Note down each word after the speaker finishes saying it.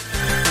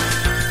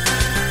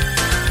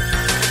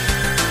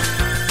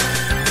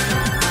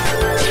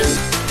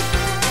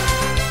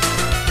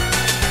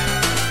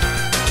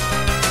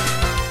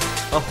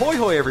Ahoy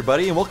hoy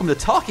everybody, and welcome to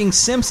Talking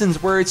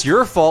Simpsons, where it's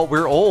your fault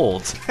we're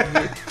old.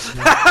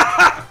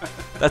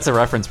 That's a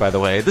reference, by the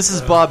way. This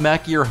is Bob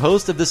Mackey, your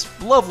host of this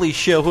lovely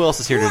show. Who else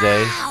is here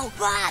today? Wow,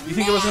 Bob You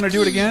think I was going to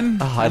do it again?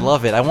 Oh, I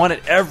love it. I want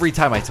it every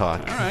time I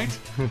talk. All right.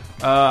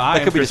 I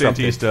am Chris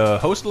Antista,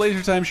 host of the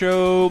Laser Time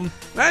Show.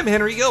 I'm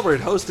Henry Gilbert,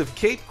 host of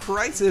Cape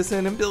Crisis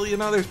and a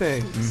billion other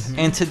things. Mm-hmm.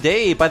 And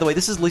today, by the way,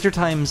 this is Laser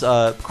Time's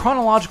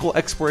chronological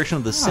exploration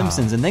of The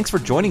Simpsons, and thanks for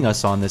joining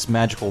us on this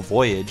magical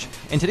voyage.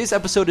 And today's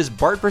episode is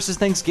Bart vs.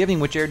 Thanksgiving,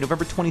 which aired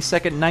November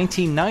 22nd,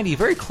 1990,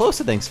 very close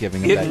to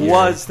Thanksgiving. It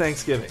was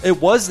Thanksgiving.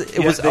 It was.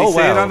 They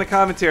say it on the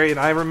commentary, and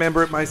I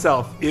remember it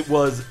myself. It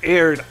was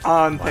aired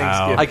on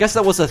Thanksgiving. I guess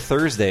that was a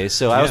Thursday,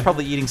 so I was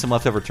probably eating some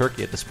leftover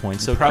turkey at this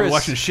point. So probably Chris,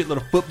 watching a shitload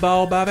of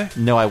football, Bobby?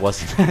 No, I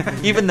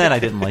wasn't. Even then, I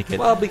didn't like it.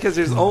 Well, because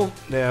there's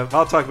yeah,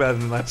 I'll talk about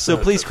it in the next So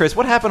please, Chris,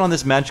 what happened on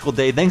this magical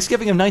day,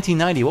 Thanksgiving of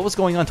 1990? What was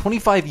going on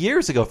 25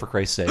 years ago, for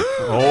Christ's sake?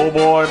 Oh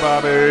boy,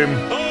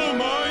 Bobby.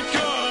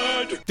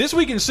 This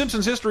week in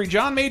Simpsons history,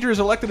 John Major is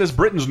elected as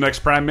Britain's next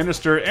prime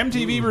minister.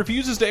 MTV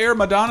refuses to air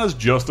Madonna's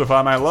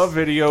Justify My Love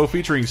video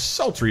featuring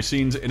sultry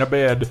scenes in a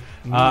bed.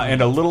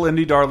 And a little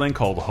indie darling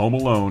called Home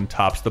Alone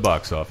tops the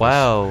box office.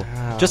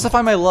 Wow.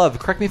 Justify My Love,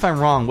 correct me if I'm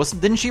wrong,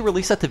 didn't she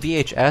release that to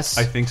VHS?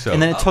 I think so.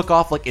 And then it took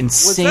off like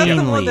insanely. Was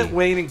that the one that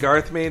Wayne and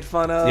Garth made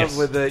fun of? Yes.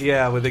 With the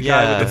guy with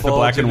the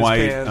black and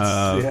white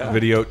pants.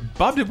 video.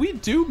 Bob, did we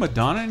do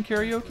Madonna in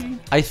karaoke?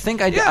 I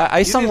think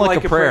I sung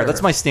like a prayer.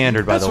 That's my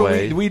standard, by the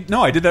way.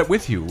 No, I did that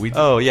with you.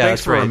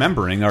 Thanks for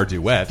remembering our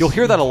duet. You'll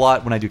hear that a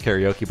lot when I do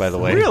karaoke, by the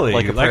way. Really?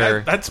 Like a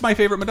prayer. That's my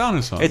favorite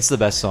Madonna song. It's the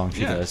best song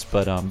she does,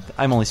 but I'm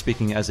only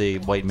speaking as a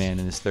white man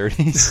in his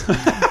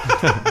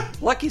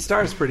 30s. Lucky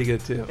Star's pretty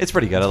good, too. It's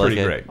pretty good. I like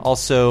it. Great.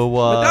 Also,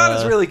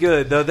 Madonna's really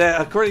good, though. That,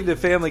 according to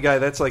Family Guy,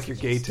 that's like your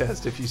gay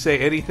test. If you say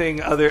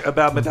anything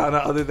about Madonna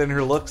other than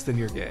her looks, then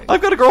you're gay.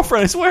 I've got a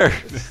girlfriend, I swear.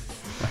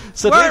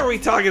 So why am I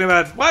talking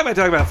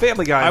about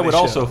Family Guy? I would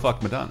also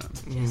fuck Madonna.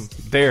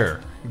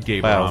 There.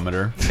 Gay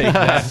barometer. Take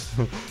that.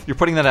 You're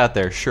putting that out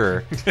there,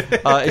 sure.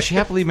 Is she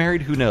happily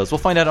married? Who knows? We'll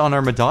find out on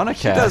our Madonna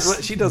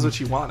cast. She does what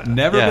she wanted.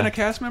 Never been a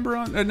cast member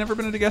on. Never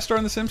been a guest star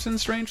on The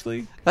Simpsons.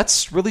 Strangely,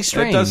 that's really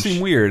strange. It does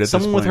seem weird.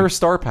 Someone with her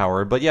star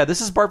power, but yeah,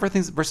 this is Bart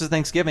versus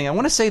Thanksgiving. I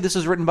want to say this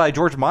was written by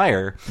George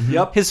Meyer.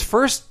 Yep, his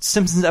first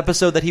Simpsons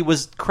episode that he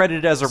was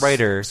credited as a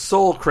writer.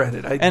 Sole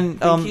credit. I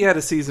think he had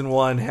a season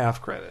 1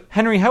 half credit.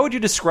 Henry, how would you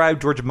describe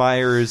George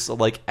Meyer's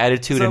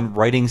attitude and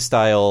writing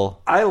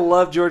style? I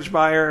love George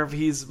Meyer.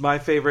 He's my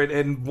favorite.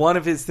 And one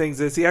of his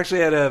things is he actually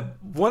had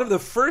one of the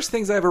first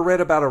things I ever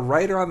read about a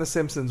writer on The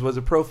Simpsons was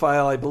a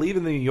profile, I believe,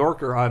 in the New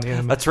Yorker on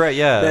him. That's right,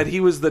 yeah. That he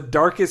was the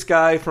darkest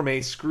guy from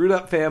a screwed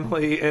up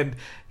family, and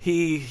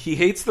he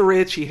hates the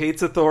rich, he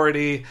hates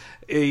authority,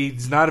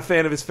 he's not a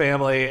fan of his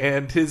family,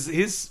 and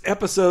his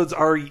episodes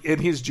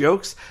and his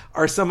jokes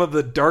are some of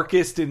the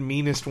darkest and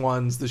meanest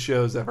ones the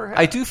show's ever had.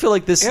 I do feel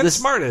like this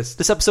smartest.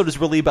 This episode is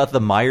really about the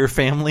Meyer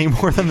family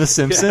more than the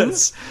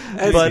Simpsons.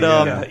 Yes.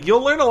 But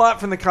you'll learn a lot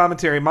from the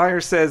commentary.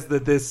 Meyer says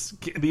that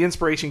the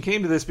inspiration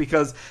came to this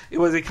because it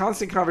was a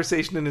constant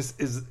conversation in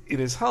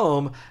his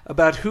home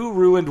about who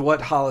ruined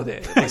what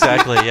holiday.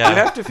 Exactly, yeah. You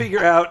have to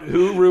figure out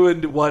who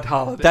ruined what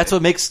holiday. That's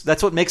what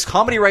makes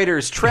comedy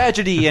writers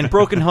tragedy and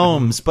broken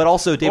homes, but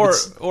also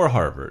or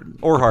Harvard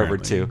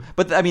Harvard too.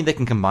 But I mean, they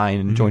can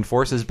combine and join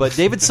forces. But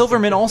David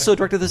Silverman also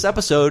directed this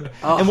episode,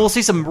 and we'll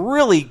see some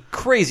really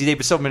crazy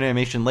David Silverman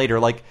animation later.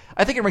 Like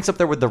I think it ranks up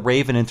there with The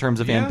Raven in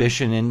terms of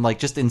ambition and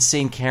just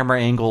insane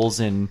camera angles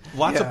and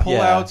lots of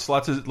pullouts,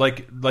 lots of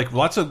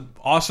lots of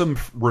awesome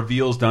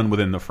reveals done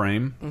within the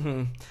frame.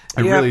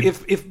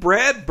 Mm-hmm. If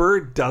Brad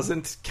Bird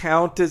doesn't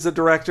count as a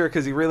director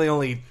because he really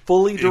only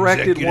fully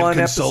directed one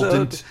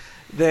episode,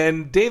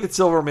 then David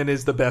Silverman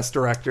is the best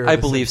director. I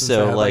believe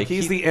so. Like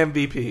he's the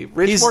MVP.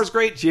 Ridgemore's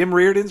great. Jim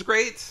Reardon's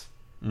great.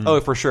 Oh,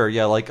 for sure.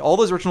 Yeah, all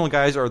those original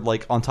guys are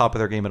on top of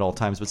their game at all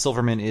times. But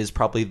Silverman is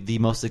probably the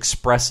most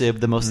expressive,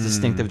 the most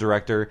distinctive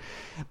director.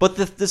 But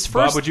this first,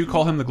 Bob, would you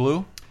call him the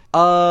glue?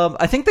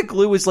 I think the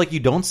glue is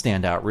you don't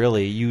stand out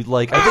really. You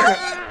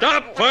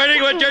Stop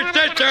fighting with your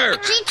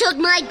sister. She took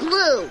my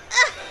glue.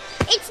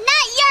 It's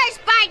not yours,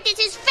 Bart. This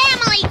is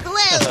family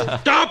glue.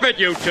 Stop it,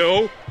 you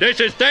two. This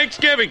is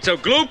Thanksgiving, so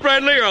glue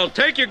friendly or I'll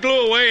take your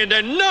glue away and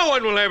then no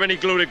one will have any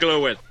glue to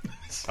glue with.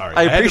 Sorry,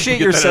 I appreciate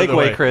your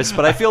segue, Chris,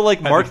 but I feel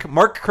like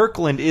Mark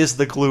Kirkland is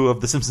the glue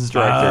of the Simpsons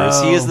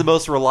directors. He is the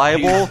most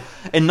reliable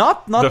and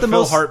not the Phil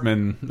most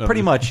Hartman.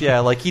 Pretty much,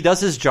 yeah. He does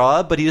his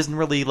job, but he doesn't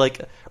really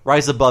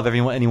rise above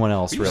anyone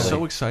else. I'm really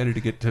so excited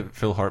to get to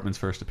Phil Hartman's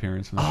first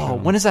appearance.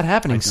 When is that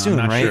happening? Soon,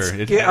 I'm not right? Sure.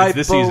 It's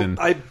this season.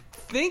 I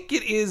think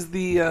it is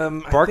the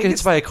Bart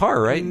gets hit by a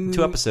car, right?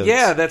 2 episodes.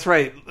 Yeah, that's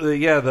right.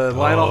 The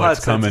Lionel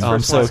Hutz coming.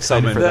 I'm so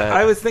excited for that.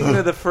 I was thinking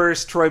of the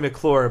first Troy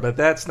McClure, but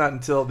that's not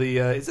until the.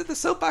 Is it the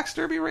Soapbox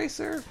Derby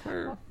racer?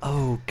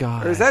 Oh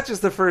God! Or is that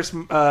just the first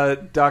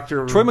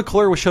Doctor? Troy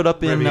McClure showed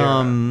up in.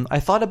 I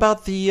thought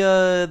about the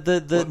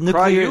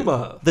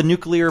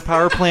nuclear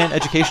power plant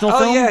educational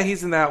film. Oh yeah,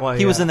 he's in that one.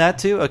 He was in that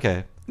too.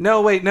 Okay.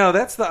 No, wait, no,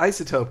 that's the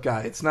Isotope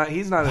guy. It's not.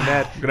 He's not in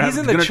that. He's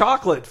in the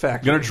chocolate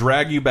factory. I'm going to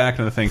drag you back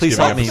to the Thanksgiving Please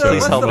help me. episode.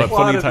 Please help me. We'll have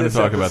plenty of time to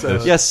talk about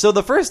this. Yes, so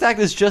the first act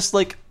is just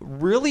like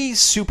really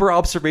super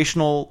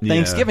observational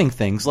Thanksgiving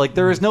things. Like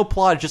there is no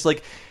plot. It's just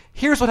like,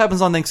 here's what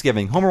happens on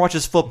Thanksgiving. Homer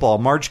watches football.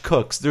 Marge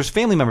cooks. There's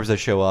family members that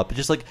show up.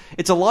 Just like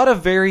it's a lot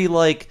of very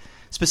like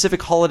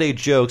specific holiday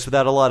jokes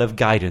without a lot of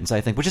guidance,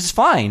 I think, which is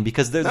fine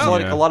because there's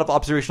a lot of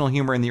observational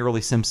humor in the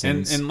early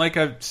Simpsons. And like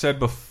I've said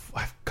before,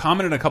 I've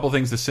commented on a couple of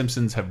things the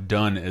Simpsons have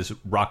done as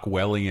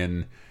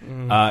Rockwellian.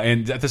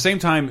 And at the same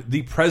time,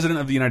 the President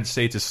of the United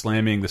States is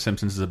slamming the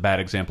Simpsons as a bad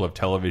example of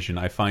television.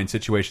 I find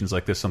situations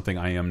like this something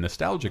I am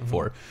nostalgic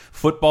for.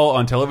 Football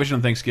on television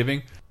on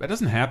Thanksgiving, that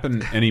doesn't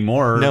happen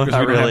anymore. No, because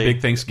we don't really. have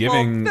big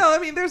Thanksgiving. Well, no, I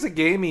mean, there's a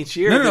game each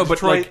year. No, but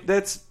Detroit, like,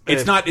 that's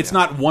it's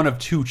not one of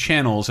two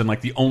channels and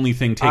like the only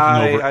thing taking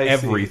over I see.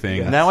 everything.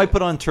 Yeah. Now I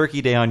put on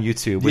Turkey Day on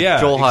YouTube with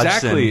Joel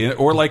Hodgson. Exactly.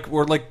 Or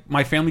like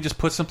my family just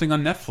puts something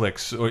on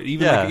Netflix, or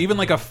even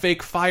like a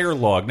fake fire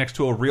log next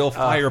to a real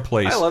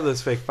fireplace. I love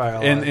those fake fire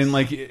logs. And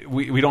like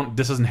we don't.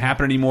 This doesn't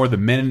happen anymore. The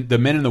men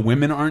and the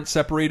women aren't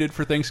separated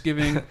for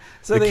Thanksgiving.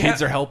 So the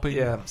kids are helping.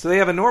 Yeah. So they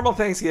have a normal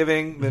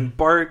Thanksgiving. Then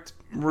Bart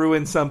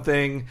ruins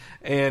something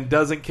and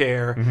doesn't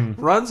care,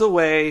 runs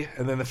away,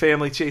 and then the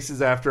family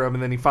chases after him,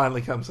 and then he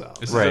finally comes home.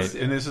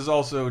 And this is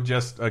also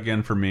just,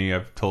 again, for me,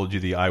 I've told you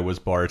the I was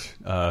Bart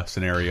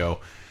scenario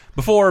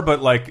before,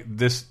 but like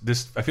this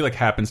I feel like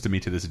happens to me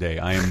to this day.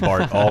 I am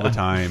Bart all the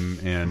time,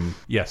 and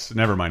yes,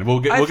 never mind. We'll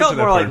get I to felt that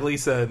more part. like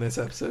Lisa in this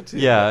episode too.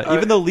 Yeah,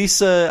 even though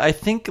Lisa, I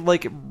think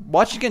like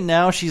watching it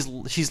now,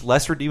 she's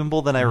less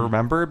redeemable than I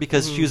remember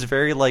because she was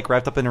very like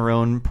wrapped up in her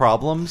own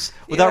problems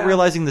without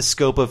realizing the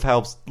scope of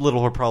how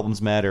little her problems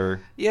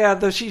matter. Yeah,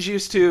 though she's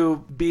used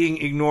to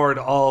being ignored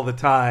all the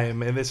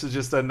time, and this is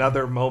just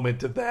another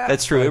moment of that.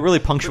 That's true. It really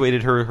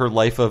punctuated her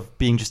life of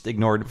being just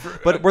ignored.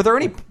 But were there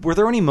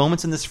any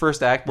moments in this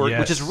first act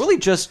which is really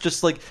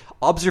just like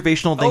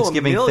observational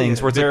Thanksgiving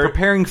things where they're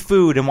preparing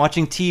food and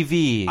watching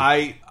TV?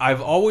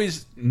 I've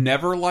always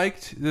never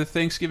liked the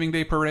Thanksgiving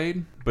Day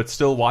parade, but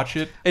still watch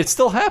it. It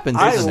still happens.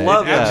 I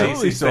love it.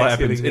 Absolutely still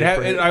happens.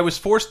 I was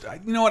forced.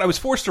 You know what? I was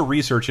forced to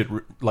research it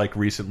like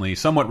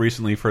somewhat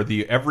recently, for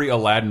the every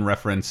Aladdin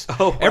reference.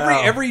 Oh,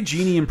 wow. Every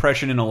genie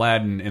impression in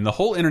Aladdin, and the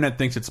whole internet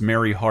thinks it's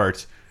Mary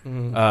Hart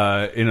in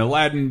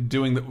Aladdin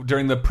during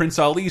the Prince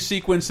Ali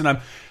sequence, and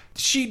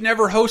she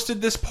never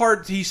hosted this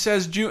part. He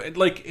says,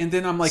 and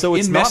then I'm like, so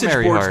it's in not message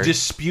Mary boards Hart.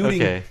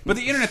 Disputing. Okay. But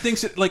the internet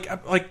thinks it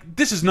like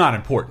this is not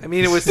important. I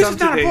mean, it was some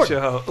Today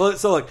Show.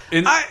 So look,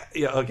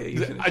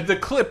 the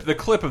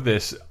clip of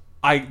this.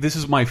 This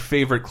is my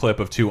favorite clip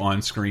of two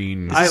on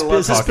screen.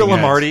 Is this Bill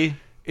and Marty?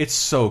 It's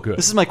so good.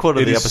 This is my quote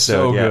of the episode.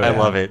 So good. I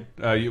love it.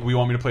 We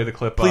want me to play the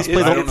clip? Please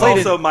play It's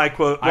also my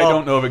quote. I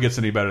don't know if it gets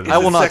any better than this. I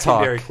will not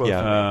talk. Quote.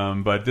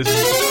 Yeah. But this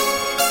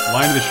is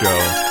line of the show.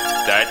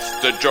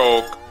 That's the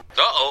joke.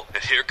 Uh-oh,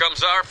 here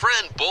comes our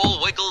friend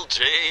Bullwinkle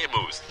J.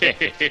 Moose.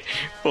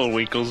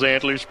 Bullwinkle's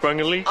antlers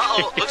sprung a leak.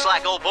 Uh-oh, looks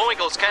like old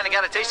Bullwinkle's kind of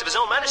got a taste of his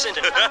own medicine.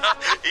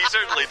 He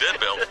certainly did,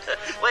 Bill.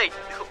 Wait,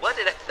 what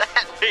did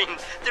that mean?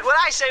 Did what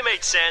I say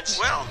make sense?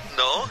 Well,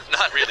 no,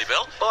 not really,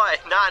 Bill. Boy,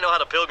 now I know how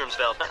the pilgrims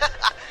felt.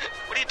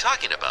 What are you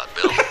talking about,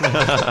 Bill?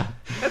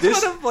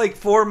 That's one of like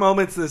 4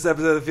 moments in this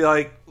episode I feel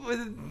like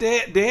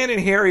Dan and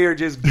Harry are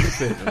just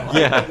goofing.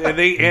 And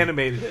they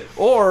animated it.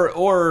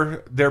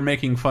 Or they're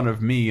making fun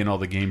of me and all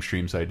the game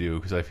streams I do,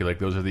 because I feel like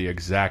those are the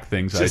exact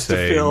things I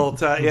say. To fill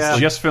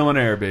just filling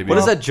air, baby. What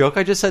is that joke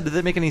I just said? Did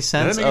that make any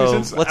sense? That make any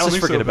sense? Let's just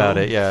forget about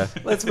it. Yeah.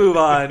 Let's move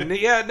on.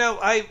 Yeah, no,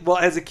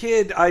 as a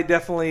kid,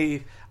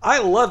 I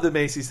love the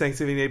Macy's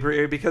Thanksgiving Day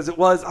Parade because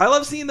I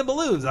love seeing the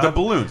balloons.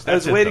 Balloons. I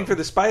was waiting for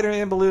the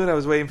Spider-Man balloon. I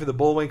was waiting for the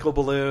Bullwinkle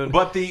balloon.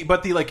 But the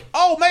like,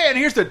 oh man,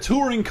 here's the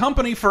touring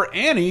company for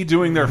Annie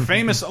doing their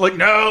famous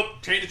no,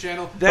 change the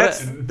channel.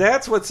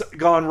 That's what's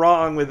gone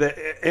wrong with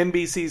the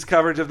NBC's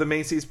coverage of the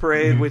Macy's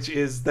Parade, which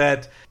is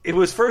that it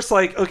was first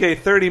like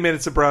 30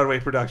 minutes of Broadway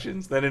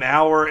productions, then an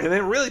hour, and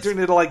then it really turned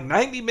into like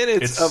 90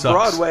 minutes of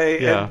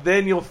Broadway, and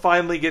then you'll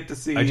finally get to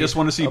see. I just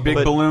want to see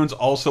big balloons.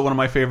 Also, one of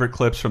my favorite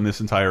clips from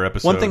this entire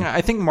episode. One thing,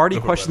 I think Marty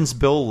questions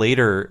Bill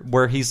later,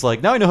 where he's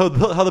like, "Now I know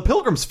how the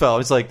Pilgrims fell."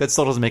 He's like, "That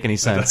still doesn't make any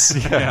sense."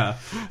 Yeah.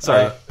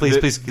 Sorry.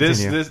 Please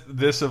continue.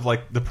 This of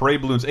like the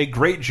parade balloons, a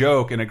great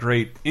joke and a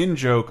great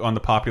in-joke on the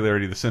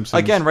popularity of the Simpsons.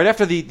 Again, right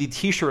after the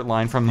T-shirt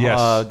line from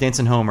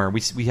Dancing Homer,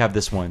 we have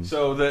this one.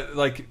 So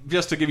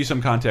just to give you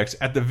some context,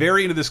 at the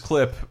very end of this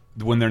clip,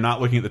 when they're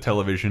not looking at the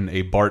television,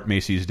 a Bart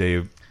Macy's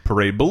Day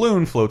Parade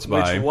balloon floats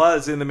by, which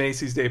was in the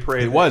Macy's Day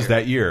Parade. It was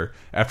that year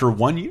after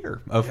 1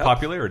 year of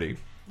popularity.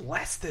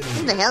 Less than.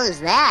 Who the hell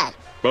is that?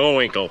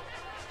 Bullwinkle.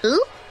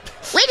 Who?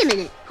 Wait a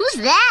minute, who's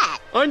that?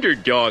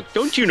 Underdog,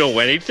 don't you know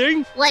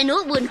anything? Well, I know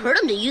it wouldn't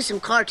hurt him to use some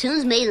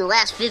cartoons made in the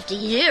last 50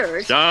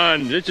 years.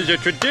 Son, this is a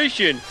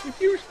tradition. If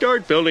you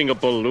start building a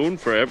balloon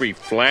for every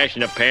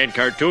flash-in-the-pan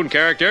cartoon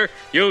character,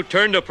 you'll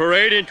turn the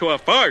parade into a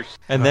farce.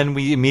 And then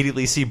we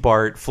immediately see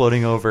Bart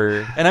floating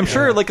over. And I'm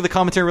sure, like, the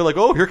commentary were like,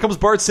 oh, here comes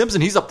Bart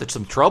Simpson. He's up to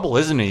some trouble,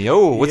 isn't he?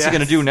 Oh, what's he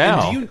going to do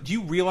now? And do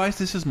you realize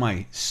this is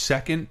my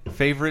second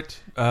favorite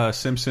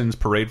Simpsons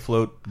parade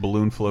float,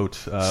 balloon float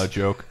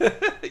joke?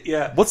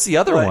 Yeah. What's the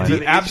other one?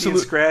 The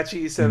absolute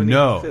scratchy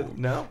 70s.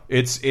 No.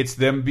 It's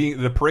them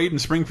being the parade in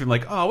Springfield.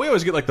 Like, oh, we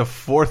always get like the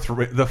fourth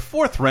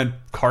rent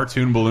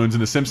cartoon balloons in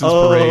the Simpsons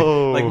parade.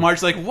 Like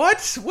Marge's like,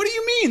 what? What do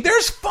you mean?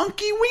 There's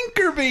Funky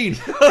Winkerbean.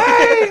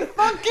 Hey,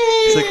 Funky!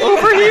 It's like,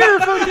 over here,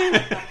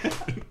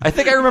 Funky. I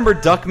think I remember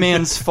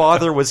Duckman's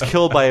father was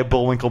killed by a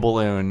Bullwinkle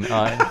balloon.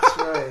 That's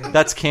right.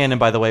 That's canon,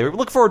 by the way. We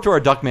look forward to our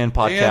Duckman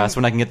podcast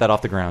when I can get that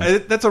off the ground.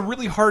 That's a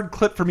really hard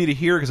clip for me to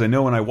hear because I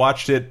know when I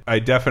watched it, I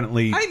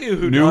definitely knew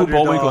who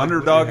Bullwinkle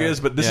Underdog is.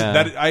 But this is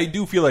that I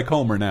do feel like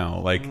Homer now.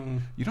 Like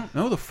you don't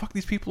know the fuck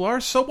these people are.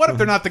 So what if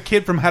they're not the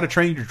kid from How to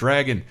Train Your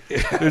Dragon?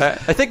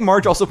 I think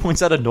Marge also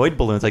points out a Noid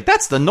balloon. It's like,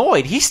 that's the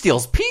Noid. He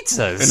steals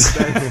pizzas.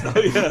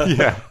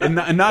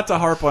 And not to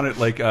harp on it.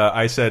 Like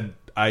I said,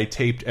 I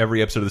taped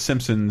every episode of The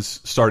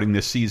Simpsons starting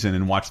this season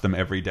and watched them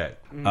every day.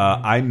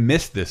 I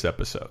missed this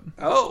episode.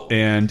 Oh,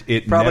 and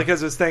it probably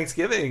because it was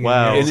Thanksgiving.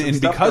 Wow, and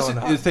because it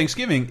was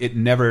Thanksgiving, it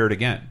never aired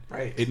again.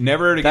 Right, it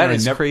never aired again. That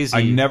is crazy.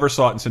 I never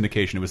saw it in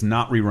syndication. It was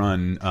not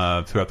rerun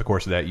throughout the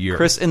course of that year.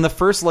 Chris, in the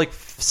first like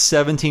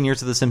 17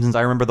 years of The Simpsons,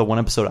 I remember the one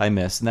episode I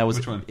missed, and that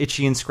was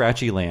Itchy and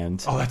Scratchy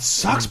Land. Oh, that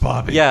sucks,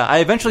 Bobby. Yeah, I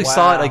eventually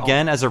saw it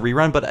again as a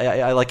rerun, but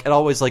I like it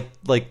always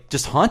like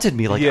just haunted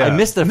me. Like I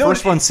missed the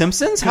first one,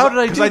 Simpsons. How did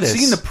I do this? Because I'd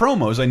seen the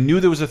promos. I knew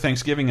there was a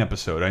Thanksgiving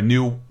episode. I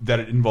knew that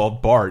it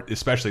involved Bart,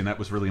 especially, and that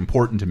was really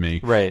important to me.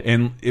 Right.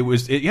 And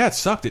it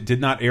sucked. It did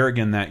not air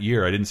again that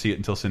year. I didn't see it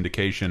until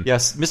syndication.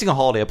 Yes, missing a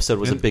holiday episode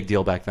was a big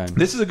deal back then.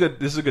 This is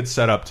a good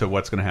setup to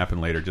what's going to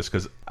happen later. Just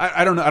because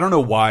I don't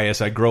know why.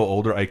 As I grow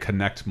older, I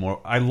connect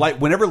more. I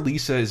like whenever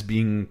Lisa is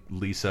being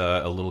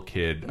Lisa, a little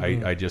kid.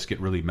 I just get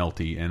really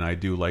melty, and I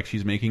do like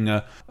she's making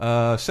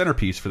a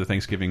centerpiece for the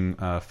Thanksgiving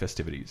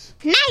festivities.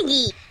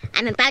 Maggie,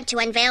 I'm about to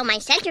unveil my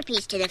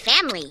centerpiece to the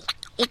family.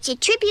 It's a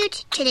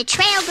tribute to the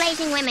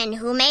trailblazing women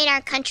who made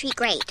our country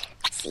great.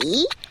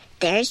 See?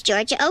 There's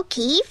Georgia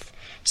O'Keeffe,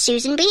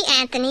 Susan B.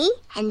 Anthony,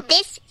 and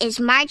this is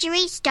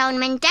Marjorie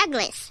Stoneman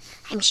Douglas.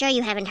 I'm sure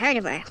you haven't heard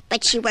of her,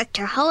 but she worked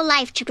her whole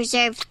life to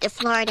preserve the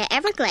Florida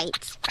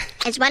Everglades.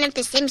 As one of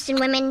the Simpson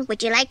women,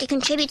 would you like to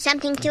contribute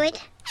something to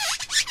it?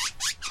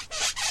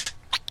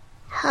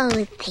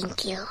 Oh,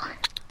 thank you.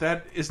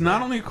 That is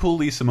not only a cool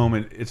Lisa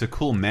moment, it's a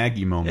cool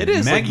Maggie moment. It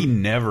is. Maggie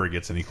never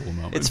gets any cool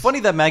moments. It's funny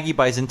that Maggie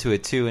buys into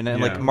it, too.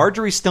 And like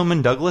Marjorie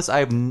Stoneman Douglas,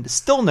 I've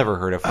still never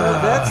heard of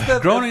her.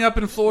 Growing up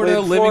in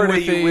Florida, living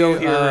with you will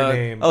hear her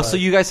name. Oh, so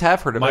you guys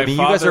have heard of her. I mean,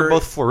 you guys are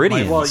both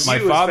Floridians. My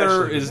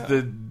father is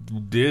the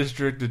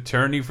district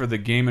attorney for the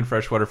Game and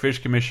Freshwater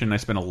Fish Commission. I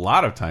spent a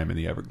lot of time in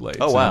the Everglades.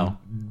 Oh, wow.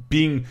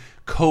 Being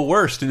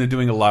coerced into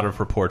doing a lot of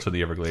reports on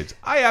the Everglades.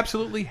 I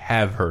absolutely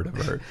have heard of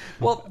her.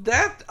 Well,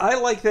 I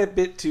like that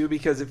bit too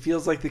because it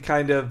feels like the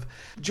kind of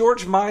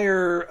George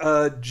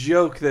Meyer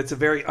joke that's a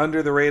very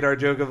under the radar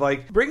joke of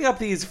like bringing up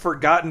these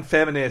forgotten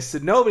feminists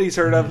that nobody's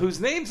heard of, whose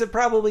names have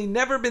probably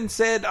never been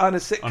said on a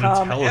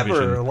sitcom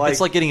ever. Like,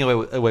 it's like getting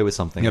away with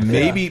something. Yeah,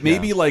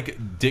 maybe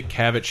like Dick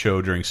Cavett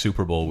show during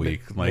Super Bowl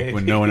week, like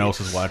when no one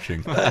else is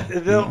watching.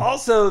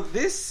 Also,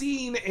 this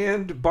scene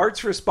and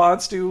Bart's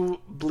response to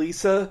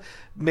Lisa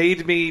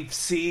made me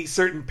see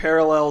certain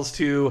parallels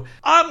to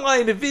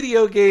online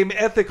video game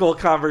ethical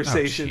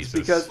conversations.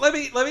 Because let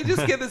me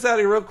just get this out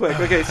here real quick.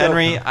 Okay, so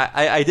Henry,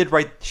 I did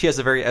write. She has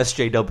a very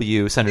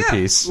SJW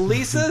centerpiece. Yeah,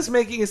 Lisa's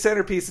making a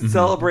centerpiece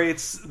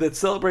that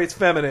celebrates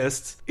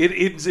feminists.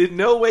 It's in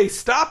no way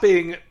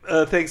stopping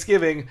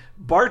Thanksgiving.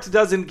 Bart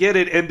doesn't get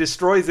it and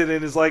destroys it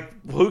and is like,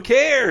 "Who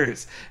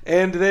cares?"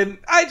 And then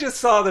I just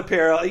saw the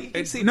parallel. You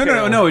can see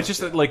no. It's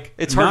just that, like,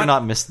 it's hard to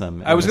not miss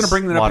them. I was going to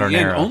bring that up at the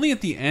end. Era. Only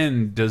at the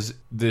end does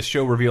this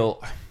show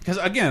reveal. Because,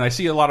 again, I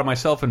see a lot of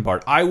myself in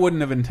Bart. I wouldn't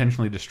have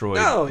intentionally destroyed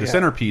the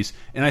centerpiece,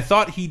 and I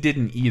thought he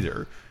didn't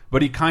either.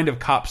 But he kind of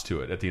cops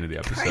to it at the end of the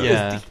episode.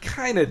 He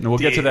kind of. And we'll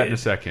get to that in a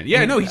second.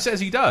 Yeah, no, he says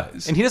he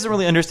does, and he doesn't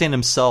really understand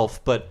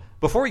himself. But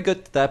before we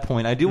get to that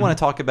point, I do want to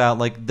talk about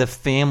like the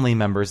family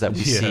members that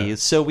we see.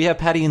 So we have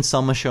Patty and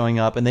Selma showing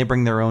up, and they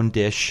bring their own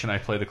dish. Can I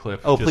play the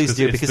clip? Oh, please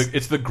do, because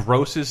it's the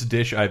grossest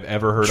dish I've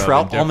ever heard of.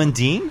 Trout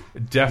almondine?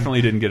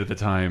 Definitely didn't get at the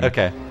time.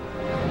 Okay.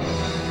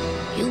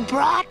 You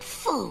brought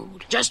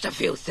food. Just a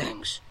few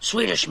things.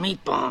 Swedish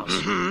meatballs.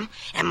 Mm-hmm.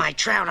 And my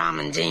trout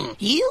almondine.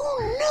 You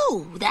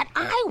knew that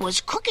I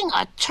was cooking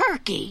a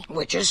turkey.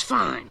 Which is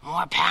fine.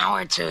 More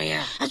power to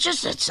you. It's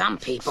just that some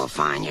people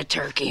find your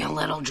turkey a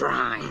little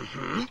dry.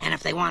 Mm-hmm. And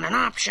if they want an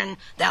option,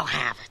 they'll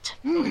have it.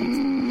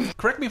 Mm-hmm.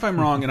 Correct me if I'm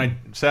wrong, and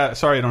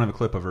sorry I don't have a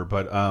clip of her,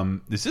 but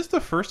is this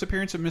the first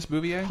appearance of Miss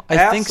Bouvier?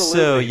 I think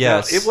so,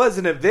 yes. No, it was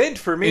an event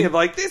for me of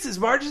like, this is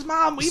Marge's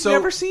mom. We've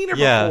never seen her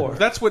before.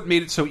 That's what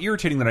made it so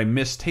irritating that I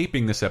missed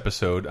taping this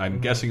episode. I'm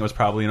guessing it was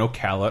probably in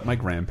Ocala at my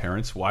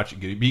grandparents'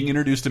 being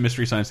introduced to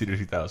Mystery Science Theater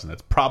 2000.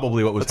 That's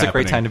probably what was happening. It's a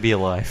great time to be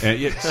alive. And,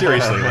 yeah,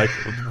 seriously, like,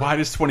 why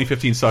does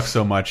 2015 suck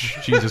so much?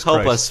 Jesus Christ.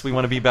 Help us. We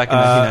want to be back in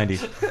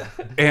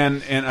 1990.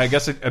 And I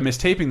guess I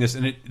missed taping this,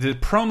 and the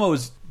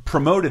promos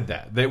promoted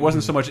that. It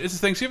wasn't so much, it's a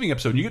Thanksgiving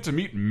episode, and you get to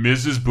meet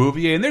Mrs.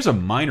 Bouvier, and there's a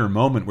minor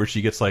moment where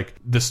she gets like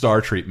the star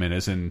treatment,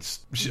 as in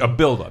a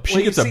build-up.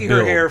 She gets a build. You see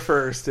her hair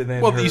first, and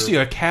then you see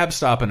a cab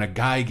stop and a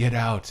guy get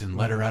out and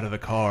let her out of the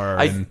car.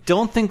 I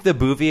don't think the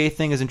Bouvier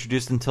thing is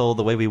introduced until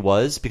The Way We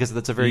Was, because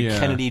that's a very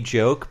Kennedy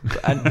joke.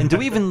 And do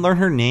we even learn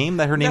her name?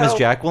 That her name is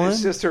Jacqueline?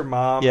 It's just her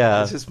mom.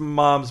 Yeah. It's just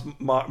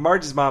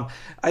Marge's mom.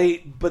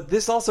 But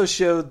this also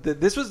showed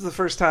that this was the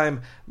first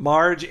time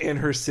Marge and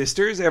her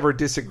sisters ever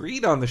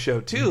disagreed on the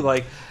show, too.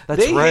 Like,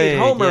 That's they hate right,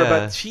 Homer, yeah.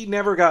 but she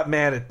never got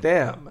mad at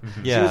them.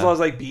 She was always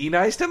like, be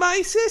nice to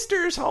my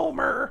sisters,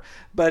 Homer.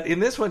 But in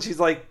this one, she's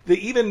like,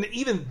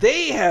 even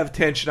they have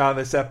tension on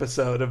this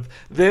episode of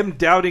them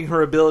doubting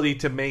her ability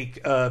to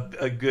make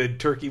a good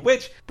turkey,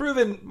 which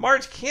proven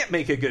Marge can't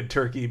make a good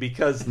turkey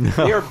because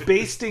they are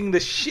basting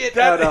the shit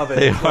out of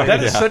it.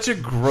 That is such a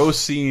gross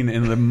scene.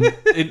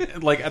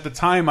 Like at the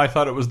time, I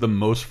thought it was the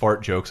most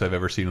fart jokes I've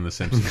ever seen on The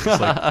Simpsons. It's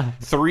like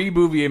 3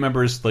 Bouvier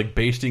members like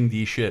basting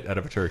the shit out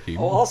of a turkey.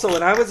 Oh, also,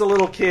 when I was a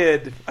little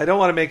kid, I don't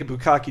want to make a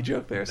bukkake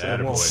joke there, so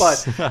I won't.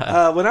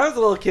 But when I was a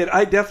little kid,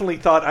 I definitely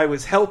thought I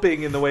was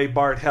helping in the way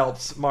Bart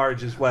helps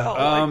Marge as well.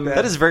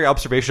 That is very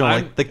observational.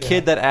 Like the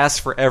kid that asks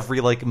for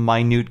every like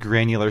minute,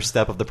 granular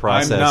step of the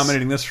process. I'm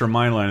nominating this for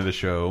my line of the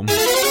show.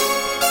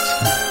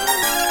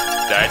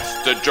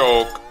 That's the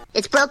joke.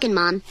 It's broken,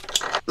 Mom.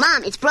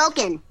 Mom, it's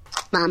broken.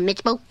 Mom,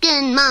 it's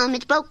broken. Mom,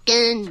 it's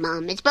broken.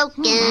 Mom, it's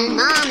broken.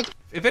 Mom, it's...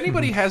 If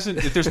anybody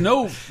hasn't, if there's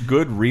no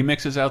good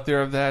remixes out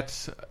there of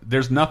that,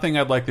 there's nothing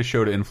I'd like the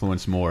show to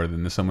influence more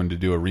than someone to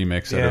do a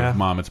remix of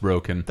Mom, It's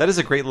Broken. That is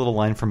a great little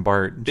line from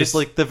Bart. Just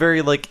like the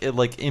very like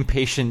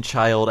impatient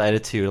child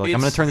attitude. Like, I'm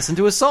going to turn this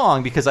into a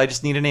song because I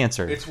just need an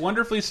answer. It's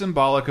wonderfully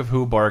symbolic of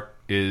who Bart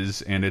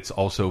is, and it's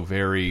also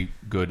very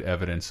good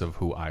evidence of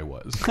who I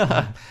was.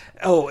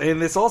 Oh,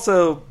 and this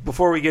also,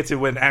 before we get to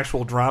when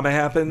actual drama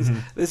happens,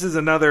 this is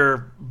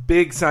another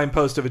big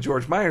signpost of a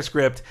George Meyer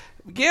script.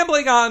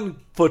 Gambling on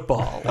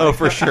football. Oh,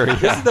 for sure. Yeah.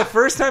 This is the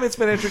first time it's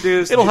been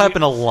introduced. It'll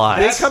happen a lot.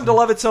 They come to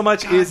love it so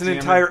much is an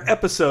entire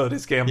episode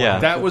is gambling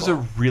on that football. was a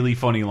really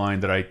funny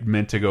line that I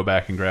meant to go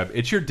back and grab.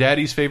 It's your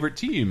daddy's favorite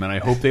team, and I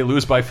hope they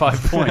lose by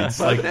 5 points.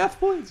 5.5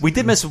 points. We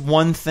did miss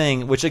one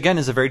thing, which again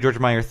is a very George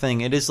Meyer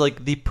thing. It is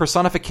like the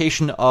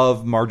personification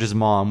of Marge's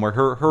mom, where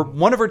her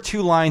one of her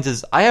 2 lines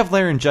is, I have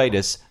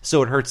laryngitis,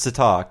 so it hurts to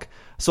talk.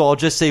 So I'll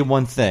just say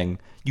one thing.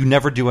 You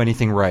never do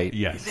anything right.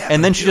 Yes.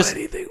 And then she just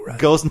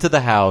goes into the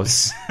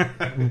house.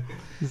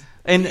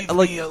 And Leave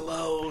like me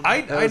alone.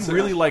 I'd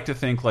really like to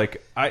think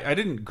like I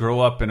didn't grow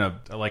up in a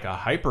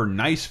hyper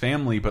nice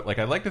family, but like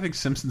I'd like to think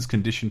Simpsons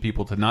conditioned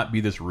people to not be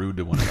this rude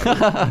to one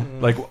another.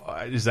 Like,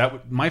 is that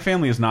what, my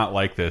family is not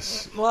like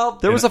this? Well,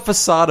 there was a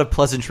facade of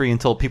pleasantry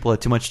until people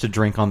had too much to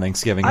drink on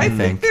Thanksgiving. I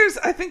think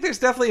there's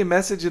definitely a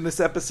message in this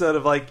episode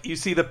of like you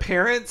see the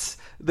parents,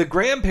 the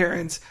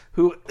grandparents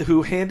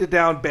who handed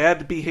down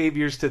bad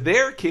behaviors to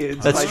their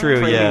kids. That's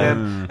true, yeah.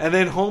 Them, and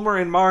then Homer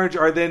and Marge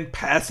are then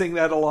passing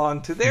that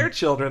along to their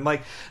children.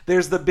 Like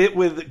there's the bit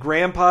with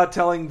Grandpa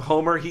telling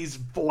Homer he's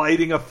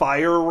lighting a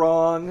fire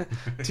wrong.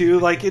 To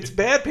like it's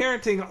bad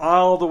parenting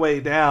all the way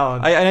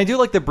down. And I do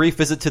like the brief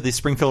visit to the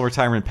Springfield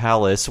Retirement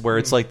Palace where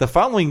it's like the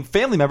following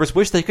family members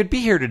wish they could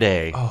be here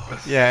today.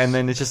 Oh, yeah, and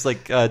then it's just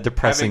like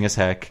depressing as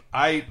heck.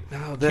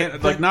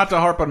 Like not to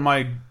harp on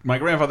my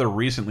grandfather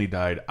recently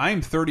died.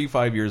 I'm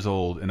 35 years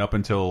old, and up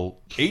until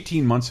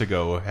 18 months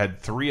ago, had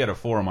 3 out of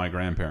 4 of my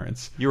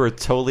grandparents. You are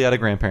totally out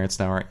of grandparents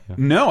now, aren't you?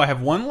 No, I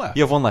have 1 left.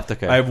 You have 1 left,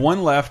 okay. I have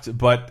 1 left,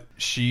 but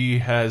she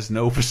has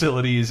no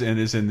facilities and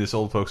is in this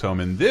old folks home,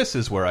 and this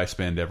is where I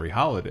spend every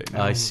holiday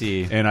now. I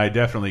see. And I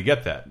definitely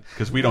get that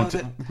because we don't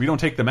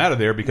take them out of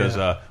there because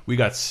we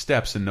got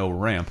steps and no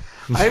ramp.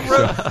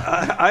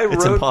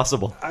 It's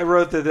impossible. I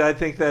wrote that I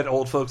think that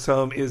old folks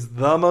home is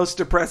the most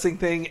depressing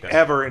thing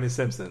ever in The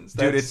Simpsons.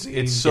 Dude,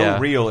 it's so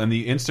real. And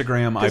the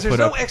Instagram I put there's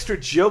up, no extra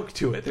joke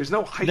to it. There's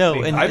no hype.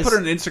 And I put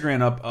an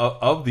Instagram up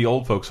of the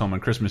old folks home on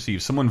Christmas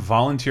Eve. Someone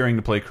volunteering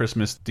to play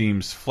Christmas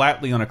themes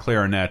flatly on a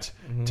clarinet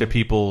to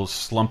people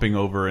slumping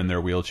over in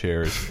their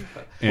wheelchairs,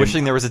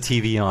 wishing there was a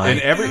TV on.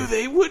 And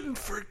they wouldn't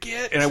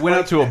forget. And I went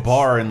out to a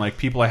bar and like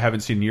people I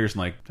haven't seen in years, and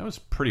like that was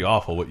pretty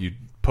awful what you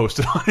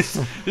posted on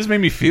it. This made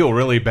me feel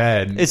really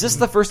bad. Is this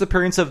the first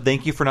appearance of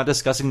 "Thank you for not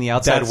discussing the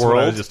outside That's world"?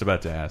 what I was just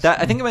about to ask.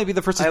 I think it might be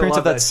the first appearance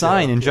of that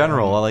sign joke, in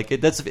general. Like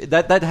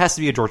that has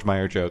to be a George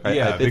Meyer joke.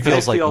 Yeah, it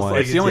feels like one.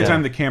 It's the only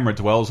time the camera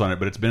dwells on it,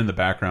 but it's been in the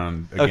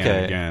background again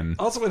and again.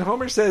 Also, when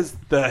Homer says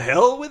 "the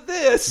hell with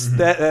this,"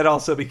 that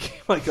also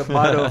became like a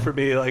motto for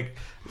me. Like,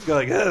 it's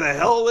like the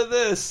hell with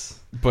this.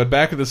 But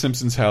back at the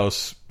Simpsons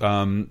house,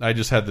 I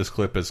just had this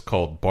clip as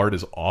called "Bart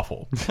is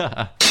awful."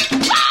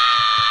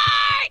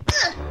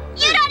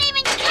 You don't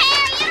even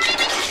care! You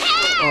don't even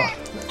care!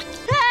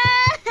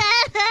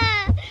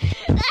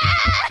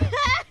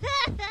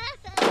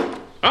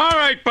 All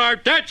right,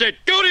 Bart, that's it.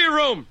 Go to your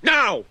room,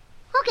 now!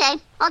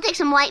 Okay, I'll take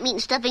some white meat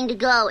and stuffing to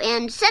go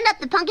and send up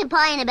the pumpkin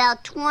pie in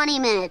about 20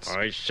 minutes.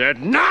 I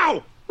said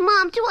now!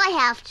 Mom, do I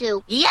have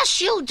to?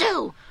 Yes, you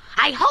do.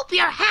 I hope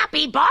you're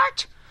happy,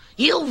 Bart.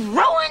 You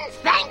ruined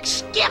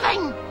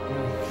Thanksgiving.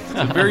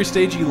 It's a very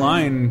stagey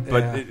line,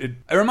 but it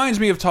reminds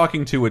me of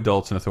talking to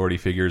adults and authority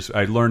figures.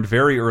 I learned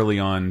very early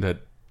on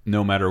that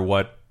no matter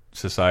what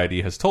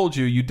society has told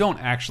you, you don't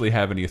actually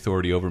have any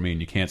authority over me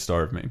and you can't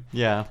starve me.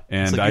 Yeah.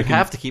 And you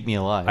have to keep me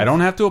alive. I don't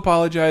have to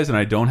apologize and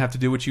I don't have to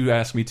do what you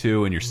ask me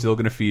to, and you're still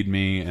going to feed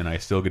me and I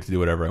still get to do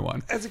whatever I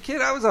want. As a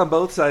kid, I was on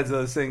both sides of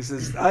those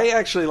things.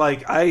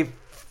 I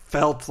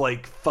felt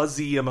like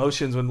fuzzy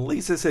emotions when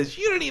Lisa says,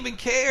 "You don't even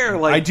care."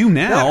 Like, I do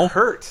now.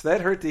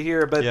 That hurt to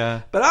hear. But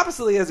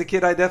oppositely, as a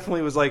kid, I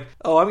definitely was like,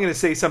 "Oh, I'm going to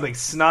say something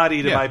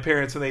snotty to my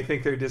parents when they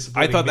think they're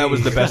disappointing." I thought that me.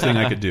 was the best thing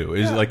I could do.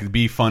 Is like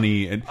be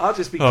funny and I'll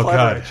just be clever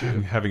at you.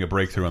 I'm having a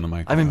breakthrough on the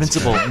mic. I'm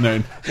invincible.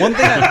 No. One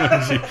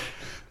thing.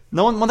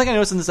 One thing I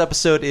noticed in this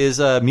episode is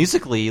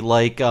musically,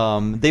 like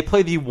they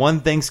play the one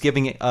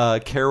Thanksgiving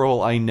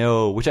carol I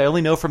know, which I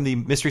only know from the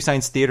Mystery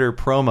Science Theater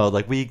promo.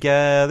 Like, we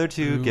gather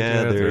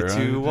together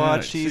to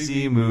watch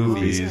cheesy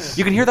movies.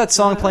 You can hear that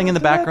song playing in the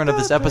background of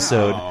this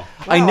episode.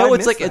 I know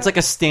it's like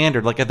a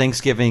standard, like a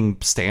Thanksgiving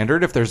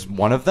standard, if there's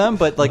one of them,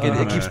 but like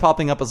it keeps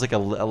popping up as like a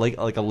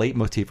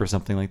leitmotif or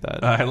something like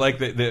that. I like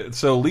that.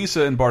 So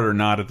Lisa and Bart are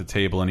not at the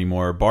table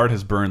anymore. Bart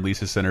has burned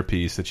Lisa's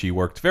centerpiece that she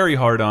worked very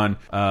hard on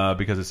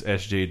because it's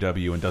SJW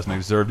and doesn't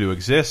deserve to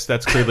exist.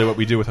 That's clearly what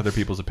we do with other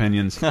people's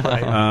opinions.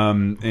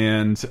 Homer's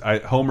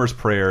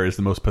prayer is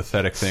the most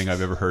pathetic thing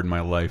I've ever heard in my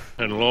life.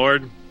 And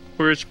Lord,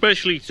 we're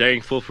especially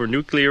thankful for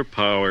nuclear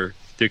power,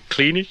 the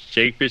cleanest,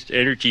 safest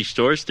energy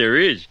source there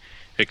is,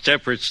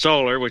 except for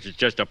solar, which is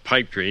just a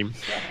pipe dream.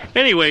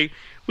 Anyway,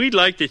 we'd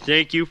like to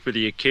thank you for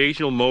the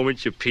occasional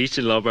moments of peace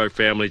and love our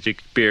families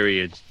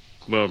experience.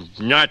 Well,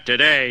 not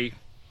today.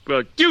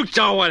 Well, you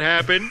saw what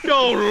happened.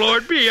 Oh,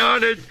 Lord, be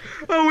honest.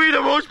 Are we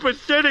the most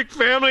pathetic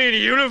family in the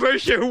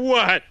universe or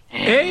what?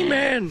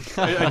 Amen.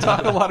 I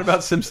talk a lot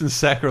about Simpsons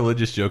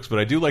sacrilegious jokes, but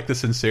I do like the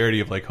sincerity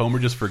of like Homer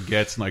just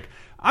forgets and like,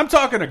 I'm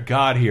talking to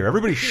God here.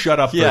 Everybody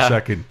shut up for a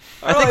second.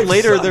 I think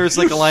later there's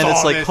like a line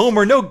that's like,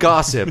 Homer, no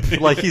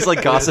gossip. Like he's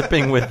like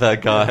gossiping with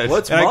God.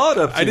 What's Maud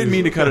up to? I didn't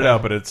mean to cut it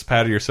out, but it's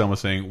Patty or someone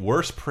saying,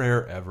 worst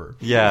prayer ever.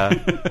 Yeah.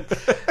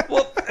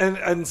 Well,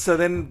 and so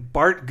then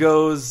Bart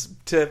goes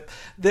to...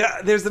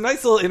 There's a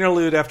nice little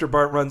interlude after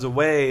Bart runs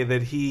away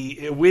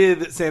that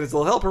with Santa's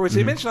Little Helper, which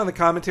they mentioned on the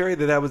commentary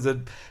that was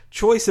a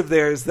choice of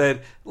theirs,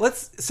 that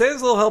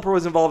Santa's Little Helper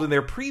was involved in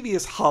their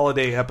previous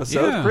holiday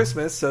episode,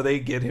 Christmas, so they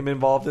get him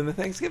involved in the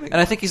Thanksgiving.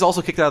 And I think he's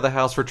also kicked out of the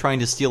house for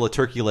trying to steal a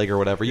turkey leg or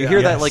whatever. You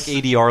hear that like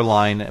ADR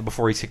line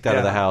before he's kicked out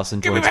of the house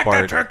and joins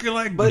Bart. That turkey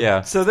leg.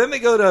 But, so then they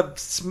go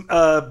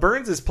to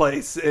Burns'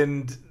 place,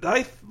 and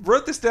I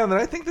wrote this down that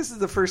I think this is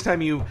the first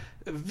time you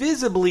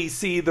visibly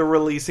see the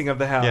releasing of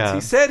the hounds. Yeah. He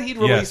said he'd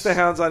release the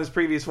hounds on his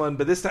previous one,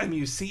 but this time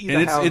you see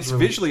the hounds. It's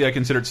visually, I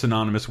consider it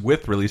synonymous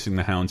with releasing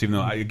the hounds, even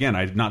though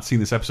I've not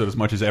seen this episode as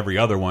much as every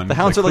other one. The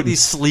hounds are like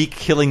these sleek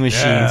killing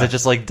machines that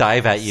just like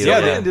dive at you.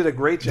 Yeah, they did a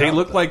great job. They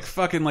look like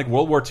fucking like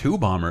World War II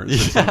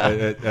bombers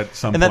at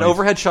some and point. that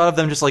overhead shot of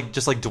them just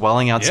like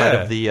dwelling outside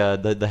of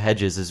the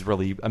hedges is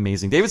really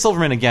amazing. David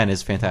Silverman again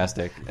is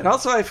fantastic. And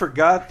also I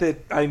forgot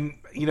that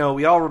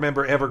we all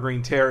remember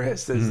Evergreen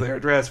Terrace as their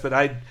address, but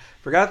I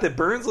forgot that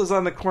Burns was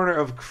on the corner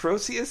of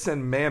Croesus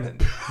and Mammon.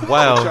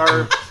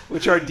 Wow.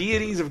 which are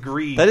deities of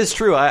greed. That is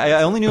true.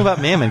 I only knew about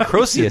Mammon.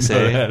 Croesus, Is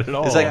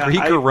that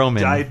Greek or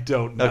Roman? I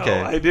don't know.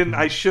 Okay.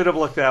 I should have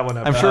looked that one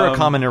up. I'm sure a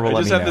commenter will let me know.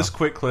 I just have this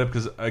quick clip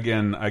because,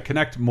 again, I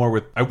connect more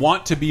with... I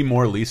want to be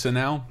more Lisa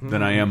now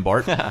than I am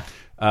Bart.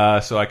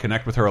 So I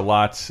connect with her a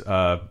lot.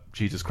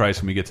 Jesus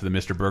Christ, when we get to the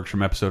Mr.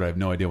 Bergstrom episode, I have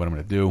no idea what I'm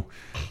going to do.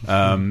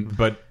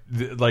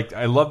 But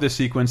I love this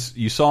sequence.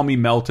 You saw me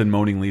melt and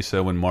moaning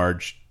Lisa when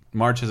Marge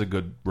has a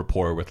good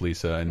rapport with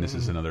Lisa, and this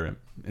is another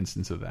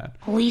instance of that.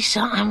 Lisa,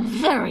 I'm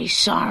very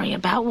sorry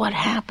about what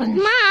happened.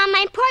 Mom,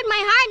 I poured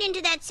my heart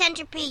into that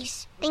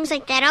centerpiece. Things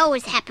like that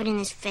always happen in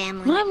this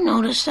family. I've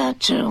noticed that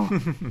too.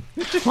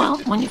 Well,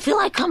 when you feel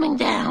like coming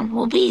down,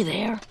 we'll be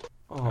there.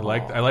 I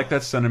like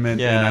that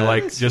sentiment, and I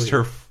like just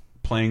her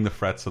playing the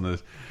frets on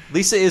this.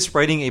 Lisa is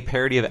writing a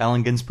parody of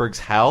Allen Ginsberg's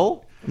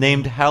Howl,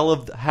 named Howl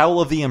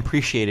of the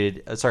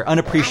Unappreciated. I saw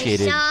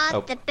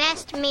the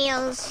best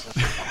meals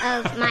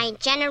of my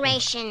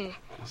generation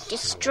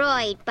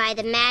destroyed by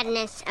the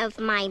madness of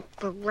my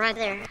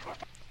brother.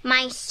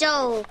 My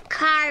soul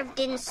carved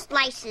in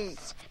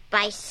slices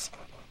by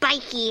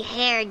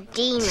spiky-haired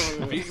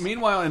demons.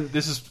 Meanwhile, and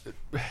this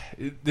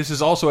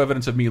is also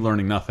evidence of me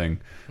learning nothing.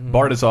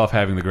 Bart is off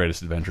having the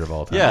greatest adventure of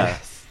all time. Yeah.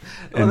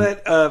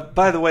 Well,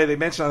 by the way, they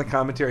mentioned on the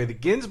commentary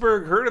that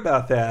Ginsburg heard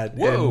about that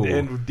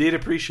and did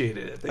appreciate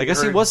it. I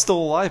guess he was still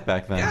alive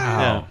back then.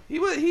 Yeah.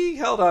 He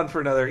held on for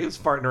another. He was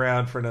farting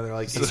around for another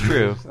like. That's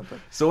true.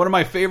 So one of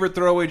my favorite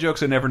throwaway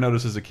jokes I never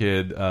noticed as a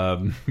kid.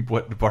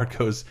 What Bart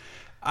goes.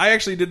 I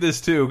actually did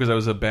this too because I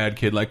was a bad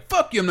kid. Like,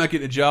 fuck you, I'm not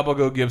getting a job. I'll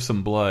go give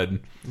some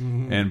blood.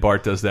 And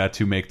Bart does that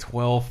to make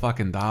 $12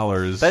 fucking.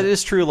 That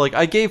is true. Like,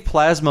 I gave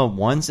plasma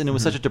once, and it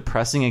was such a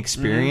depressing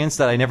experience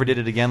that I never did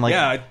it again.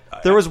 Like,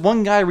 there was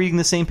one guy reading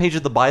the same page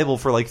of the Bible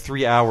for like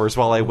 3 hours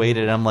while I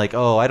waited. And I'm like,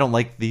 oh, I don't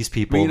like these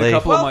people.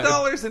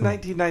 $12 in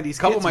 1990s. A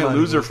couple of my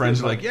loser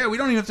friends are like, yeah, we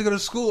don't even have to go to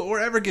school or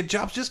ever get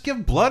jobs. Just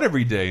give blood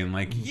every day. And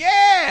like,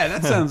 yeah,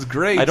 that sounds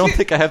great. I don't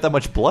think I have that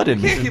much blood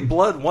in me. You can't get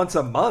blood once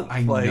a month.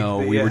 I know.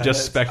 We were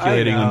just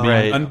speculating on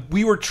being.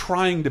 We were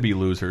trying to be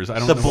losers. I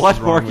don't know. The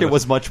blood market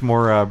was much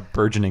more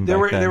burgeoning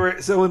back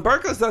then. So when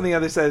Bart goes down the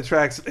other side of the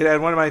tracks, it had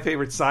one of my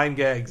favorite sign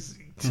gags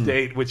to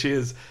date, which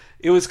is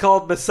it was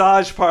called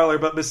Massage Parlor,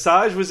 but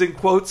massage was in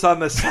quotes on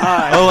the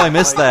side. Oh, I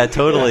missed that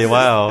totally.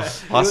 Wow,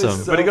 awesome.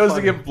 So but he goes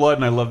to give blood,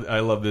 and I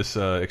love this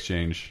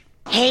exchange.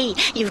 Hey,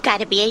 you've got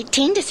to be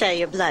 18 to sell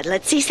your blood.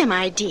 Let's see some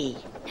ID.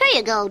 Here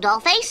you go,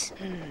 Dollface.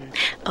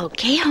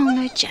 Okay,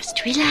 Homer,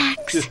 just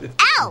relax.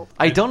 Ow!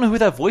 I don't know who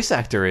that voice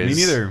actor is.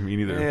 Me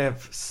neither. Yeah,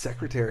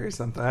 secretary or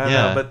something. I don't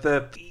know.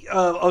 But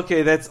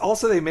okay, that's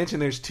also they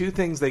mentioned there's two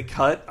things they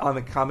cut on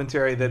the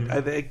commentary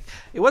that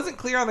it wasn't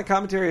clear on the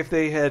commentary if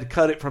they had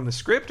cut it from the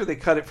script or they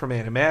cut it from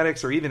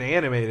animatics or even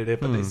animated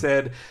it. But they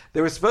said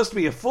there was supposed to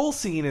be a full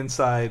scene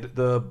inside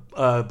the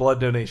blood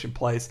donation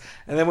place,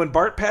 and then when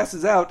Bart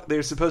passes out,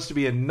 there's supposed to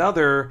be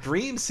another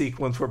dream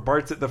sequence where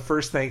Bart's at the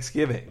first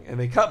Thanksgiving, and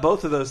they cut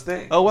both of those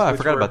things. Oh wow, I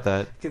forgot about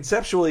that.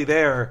 Conceptually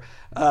there.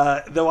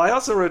 Though I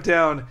also wrote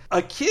down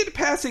a kid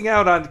passing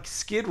out on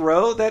Skid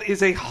Row. That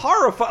is a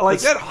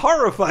that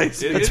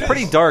horrifies me. It's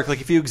pretty dark. Like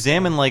if you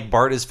examine, like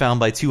Bart is found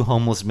by two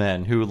homeless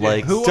men who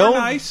like who are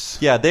nice.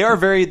 Yeah, they're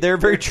very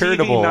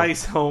charitable. TV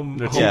nice home.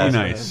 They're TV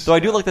nice. So I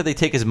do like that they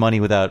take his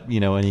money without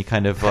any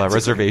kind of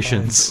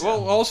reservations.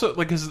 Well, also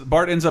like because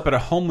Bart ends up at a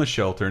homeless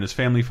shelter and his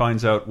family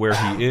finds out where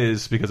he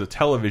is because of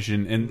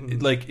television.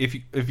 And like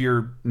if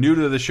you're new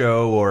to the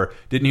show or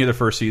didn't hear the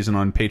first season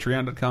on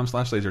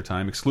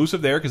Patreon.com/LaserTime,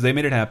 exclusive there because they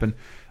made it happen.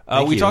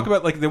 We talk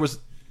about like there was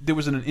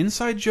an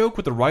inside joke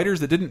with the writers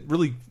that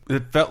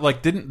it felt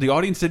like the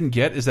audience didn't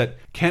get is that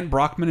Kent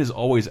Brockman is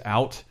always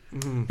out.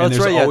 And that's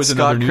there's right. Always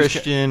Scott another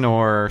Christian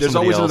or there's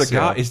somebody always else,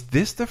 another guy. Is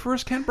this the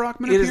first Kent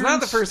Brockman? It appearance? is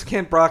not the first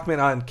Kent Brockman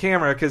on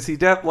camera because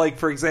like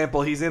for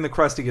example, he's in the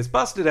Krusty Gets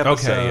Busted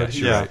episode. Okay,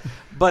 yeah, right.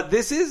 But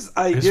this is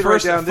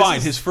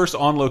his first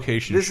on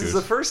location. This is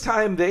the first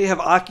time they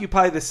have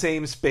occupied the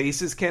same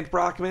space as Kent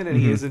Brockman, and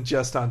he isn't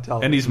just on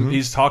television. And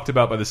he's talked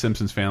about by the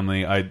Simpsons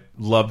family. I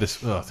love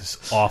this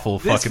awful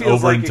fucking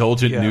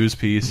overindulgent news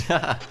piece.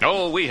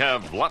 Oh, we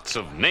have lots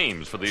of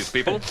names for these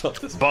people: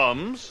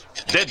 bums,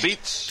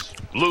 deadbeats,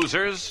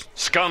 losers,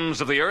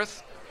 scums of the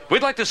earth.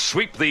 We'd like to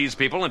sweep these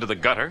people into the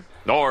gutter,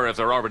 or if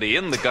they're already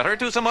in the gutter,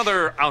 to some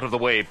other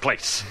out-of-the-way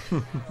place.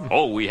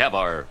 Oh, we have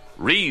our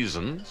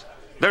reasons.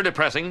 They're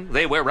depressing.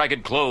 They wear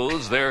ragged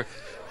clothes. They're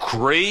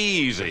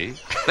crazy.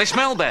 They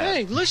smell bad.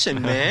 Hey,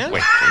 listen, man.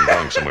 Wait, I'm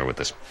going somewhere with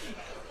this.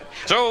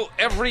 So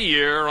every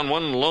year on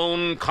one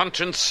lone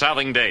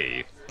conscience-salving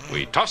day,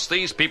 we toss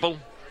these people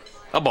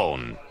a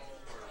bone.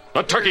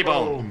 A turkey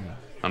bone.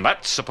 And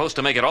that's supposed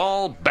to make it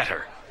all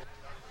better.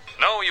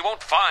 No, you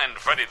won't find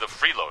Freddie the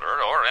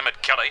Freeloader or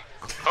Emmett Kelly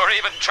or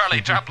even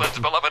Charlie Chaplin's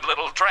beloved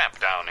little tramp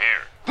down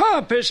here.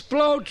 Pompous,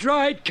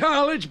 blow-dried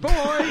college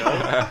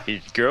boy.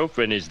 His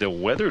girlfriend is the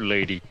weather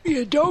lady.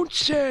 You don't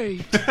say.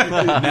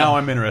 Now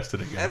I'm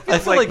interested again. I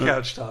feel like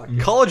couch talk.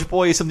 College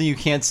boy is something you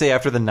can't say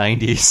after the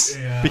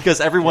 90s because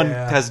everyone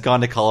has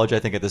gone to college, I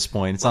think, at this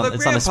point. It's not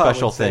a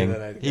special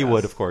thing. He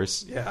would, of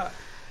course. Yeah.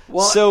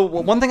 Well, so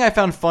one thing I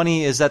found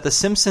funny is that the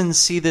Simpsons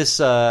see this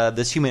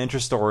human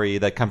interest story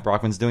that Kent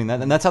Brockman's doing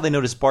that, and that's how they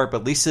notice Bart.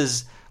 But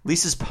Lisa's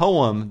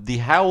poem, "The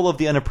Howl of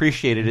the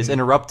Unappreciated," is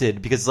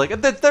interrupted because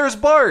like there's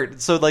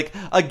Bart. So like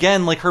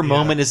again, like her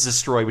moment is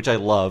destroyed, which I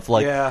love.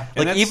 Like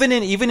like even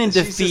in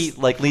defeat,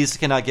 like Lisa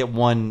cannot get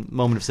one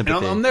moment of sympathy.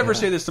 And I'll never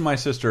say this to my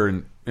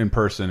sister in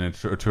person and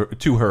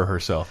to her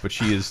herself, but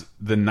she is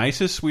the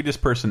nicest,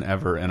 sweetest person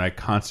ever, and I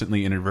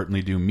constantly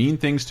inadvertently do mean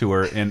things to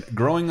her. And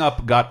growing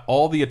up, got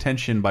all the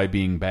attention by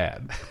being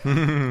bad,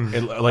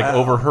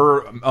 over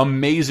her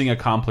amazing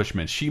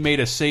accomplishments. She made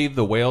us Save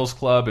the Whales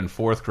Club in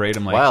 4th grade.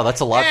 I'm like, wow,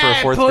 that's a lot for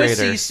a 4th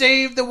grader.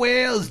 Save the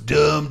whales,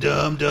 dumb, gay.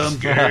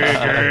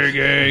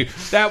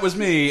 That was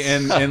me,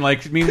 and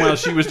like meanwhile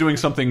she was doing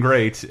something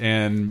great.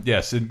 And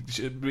yes,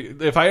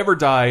 if I ever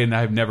die and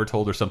I've never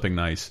told her something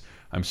nice,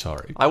 I'm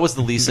sorry. I was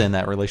the Lisa in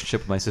that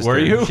relationship with my sister. Were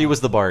you? She was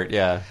the Bart,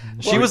 yeah.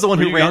 She was the one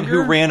who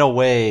ran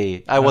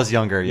away. I was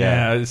younger,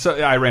 yeah. Yeah, so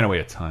I ran away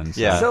a ton.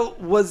 So. Yeah. So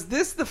was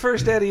this the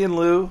first Eddie and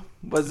Lou?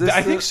 Was this?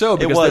 I think so,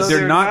 because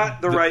they're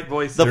not the right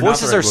voices. The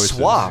voices right are voices.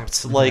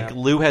 swapped. Like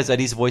Lou has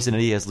Eddie's voice and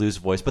Eddie has Lou's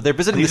voice, but they're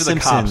visiting the These are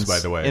the Simpsons cops, by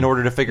the way. in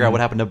order to figure out what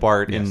happened to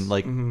Bart Yes. and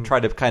like try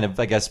to kind of,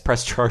 I guess,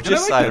 press charges. And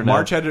I like I that. don't know.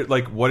 Marge had to,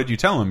 like, what did you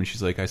tell him? And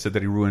she's like, I said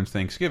that he ruined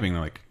Thanksgiving.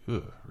 They're like,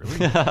 ugh, really?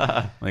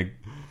 Like,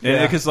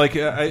 because like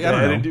I don't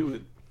know. didn't do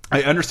it.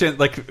 I understand,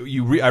 like,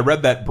 I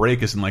read that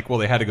break as in, like, well,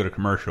 they had to go to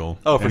commercial.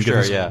 Oh, for and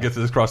sure, get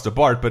this across to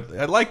Bart, but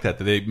I like that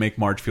they make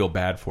Marge feel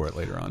bad for it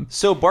later on.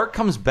 So Bart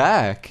comes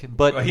back,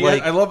 but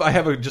like, I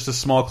have just a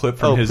small clip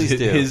from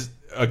his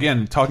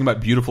again, talking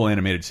about beautiful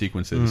animated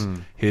sequences.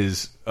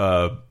 His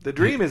The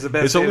dream is the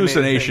best. his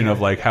hallucination thing of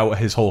like how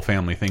his whole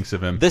family thinks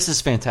of him. This is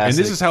fantastic. And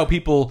this is how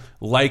people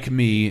like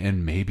me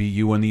and maybe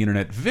you on the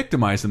internet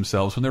victimize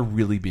themselves when they're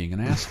really being an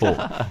asshole.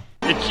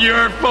 It's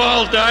your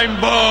fault I'm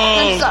bald.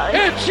 I'm sorry.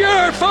 It's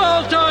your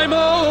fault I'm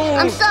old.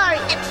 I'm sorry.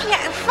 It's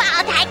your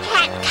fault I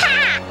can't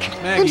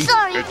talk. Maggie. I'm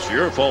sorry. It's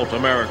your fault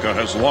America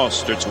has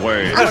lost its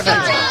way. I'm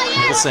sorry.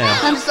 Uncle Sam.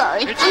 I'm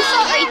sorry. I'm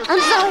sorry.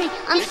 I'm sorry.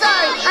 I'm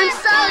sorry. I'm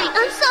sorry.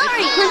 I'm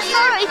sorry. I'm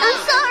sorry.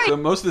 I'm sorry. So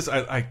most of this,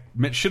 I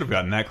should have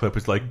gotten that clip.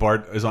 It's like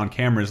Bart is on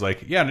camera, is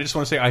like, yeah, and I just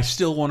want to say I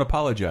still want to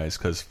apologize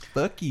because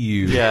fuck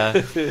you. Yeah.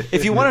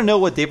 If you want to know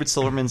what David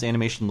Silverman's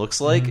animation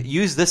looks like,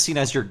 use this scene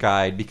as your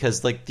guide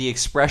because like the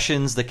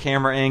expressions, the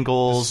camera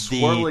angles, The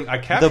swirling- I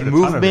captured the a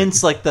ton of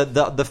movements, like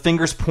the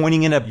fingers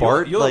pointing in at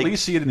Bart. You'll like, at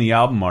least see it in the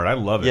album art. I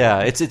love it. yeah,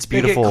 it's They get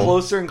beautiful.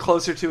 closer and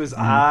closer to his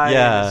eye.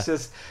 Yeah. And it's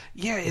just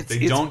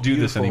They don't do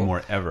this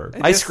anymore ever.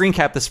 I screen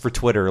capped this for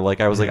Twitter.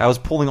 Like I was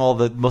pulling all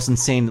the most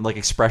insane like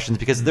expressions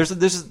because there's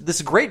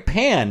this great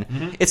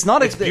pan. It's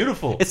not It's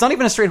beautiful. It's not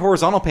even a straight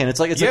horizontal pan. It's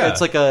like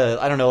a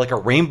I don't know, like a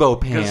rainbow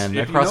pan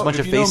across a bunch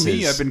of faces. Know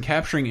me, I've been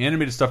capturing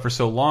animated stuff for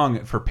so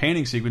long for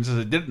painting sequences.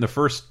 I did it in the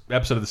first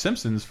episode of The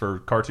Simpsons for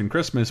Cartoon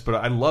Christmas, but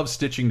I love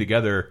stitching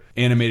together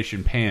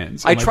animation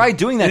pans. I tried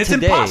doing that and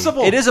today. It's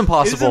impossible. It is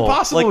impossible. It is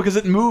impossible Like, because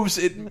it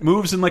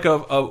moves in like a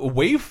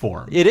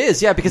waveform. It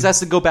is, yeah, because it has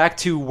to go back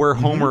to where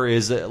Homer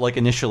is like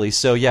initially.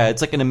 So yeah,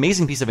 it's like an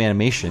amazing piece of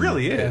animation. It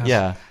really is.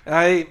 Yeah.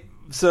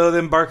 So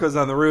then Bart goes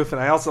on the roof, and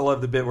I also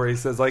love the bit where he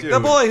says, like, the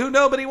boy who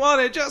nobody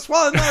wanted just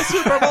won the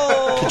Super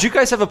Bowl. Did you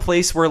guys have a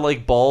place where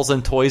like balls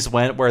and toys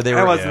went where they were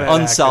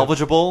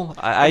unsalvageable?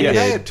 I I did.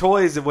 had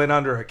toys that went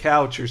under a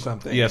couch or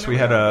something. Yes, we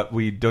had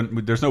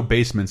there's no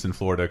basements in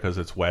Florida because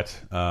it's wet,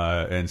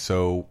 and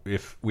so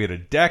if we had a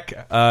deck,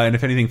 and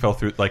if anything fell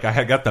through, like I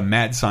had got the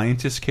Mad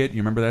Scientist kit.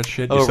 You remember that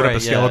shit? You set up a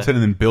skeleton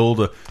and then build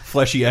a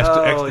fleshy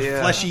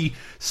fleshy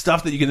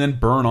stuff that you can then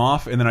burn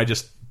off, and then I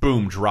just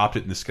boom, dropped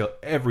it in the skeleton.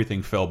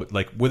 Everything fell, but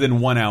like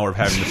within 1 hour of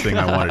having this thing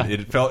I wanted,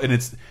 it fell, and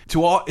it's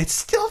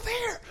still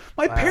there.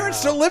 My parents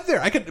still live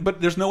there.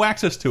 But there's no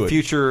access to it.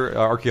 Future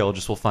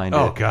archaeologists will find it.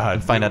 Oh God,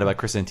 and find out about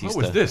Chris Antista. What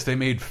was this? They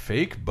made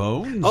fake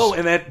bones. Oh,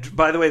 and that,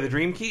 by the way, the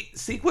dream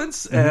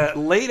sequence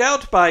laid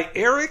out by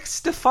Eric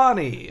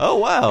Stefani. Oh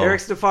wow,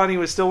 Eric Stefani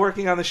was still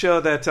working on the show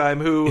at that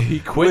time. He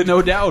quit,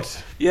 no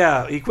doubt.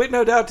 Yeah, he quit,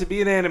 no doubt, to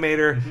be an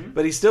animator,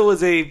 but he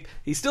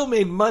still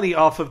made money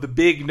off of the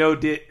big No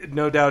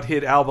Doubt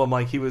hit album.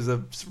 Like he was a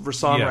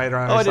songwriter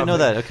on. Oh, I didn't know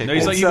that. Okay, no, he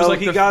was like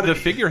the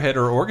figurehead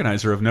or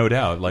organizer of No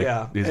Doubt.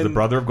 Like he's the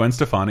brother of Gwen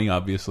Stefani,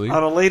 obviously.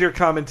 On a later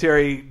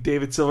commentary,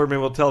 David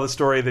Silverman will tell the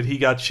story that he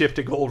got shipped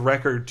a gold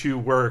record to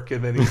work,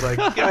 and then he's like,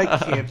 I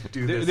can't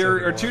do this.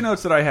 There are two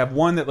notes that I have.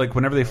 One that like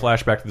whenever they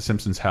flash back to the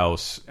Simpsons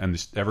house and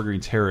this Evergreen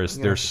Terrace,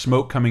 there's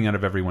smoke coming out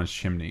of everyone's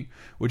chimney,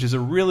 which is a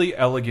really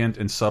elegant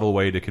and subtle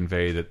way to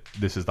convey that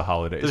this is the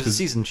holidays. There's a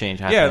season change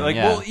happening. Yeah, like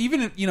well,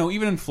 even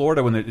in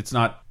Florida when it's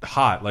not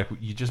hot, like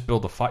you just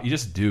build a fire.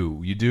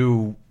 You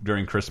do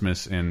during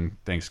Christmas and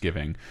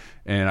Thanksgiving,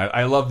 and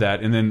I love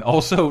that. And then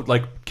also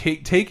like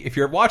if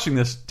you're watching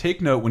this,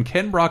 take note when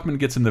Ken Brockman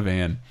gets in the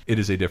van, it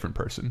is a different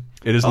person.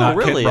 It is not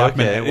really? Ken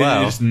Brockman. Okay,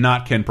 wow. It is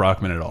not Ken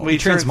Brockman at all. He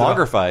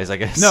transmogrifies, I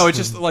guess. No, it's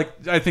just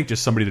like I think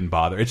just somebody didn't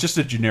bother. It's just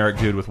a generic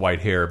dude with white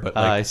hair, but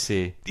like, I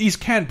see. He's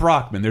Ken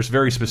Brockman. There's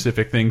very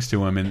specific things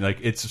to him, and like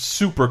it's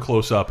super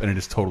close up, and it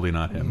is totally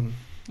not him.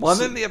 Well,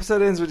 and then the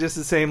episode ends with just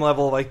the same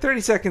level, like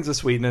 30 seconds of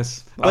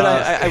sweetness. But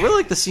I really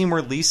like the scene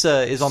where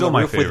Lisa is on the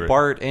roof favorite. with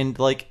Bart, and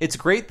like it's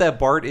great that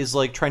Bart is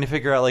like trying to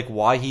figure out like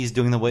why he's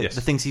doing the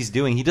things he's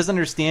doing. He doesn't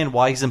understand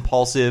why he's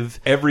impulsive.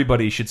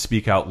 Everybody should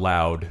speak out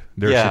loud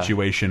their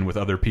situation with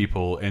other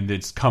people, and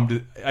it's come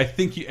to. I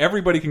think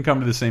everybody can come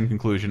to the same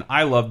conclusion.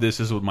 I love this.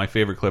 This is my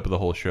favorite clip of the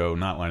whole show,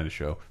 not line of the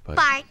show. But.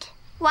 Bart,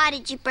 why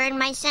did you burn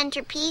my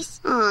centerpiece?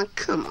 Oh,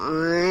 come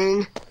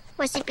on.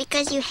 Was it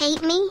because you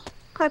hate me?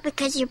 Or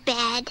because you're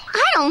bad?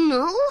 I don't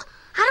know.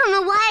 I don't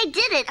know why I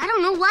did it. I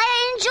don't know why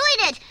I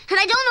enjoyed it. And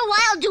I don't know why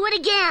I'll do it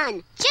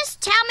again. Just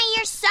tell me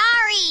you're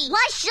sorry.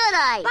 Why should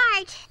I?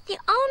 Bart, the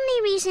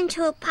only reason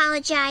to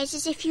apologize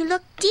is if you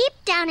look deep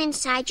down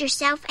inside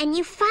yourself and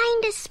you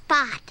find a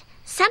spot.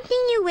 Something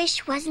you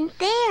wish wasn't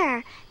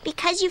there.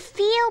 Because you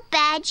feel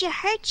bad you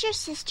hurt your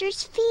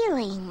sister's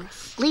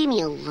feelings. Leave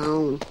me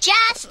alone.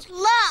 Just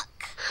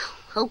look.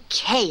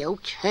 Okay.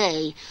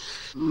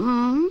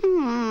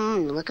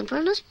 Looking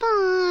for the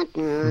spot.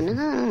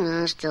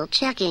 Still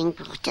checking.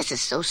 This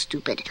is so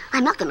stupid.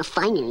 I'm not gonna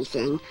find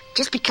anything.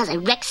 Just because I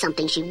wrecked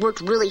something she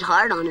worked really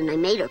hard on and I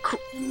made her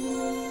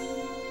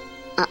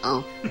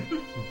Uh-oh.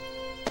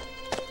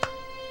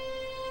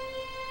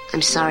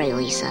 I'm sorry,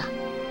 Lisa.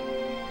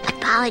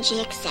 Apology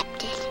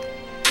accepted.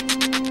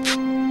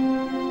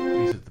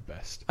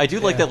 I do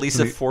like that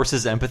Lisa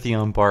forces empathy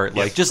on Bart.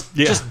 Like, just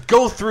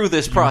go through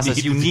this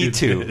process. You need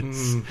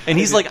to. And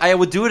he's like, I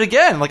would do it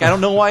again. Like, I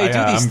don't know why I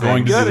do these things.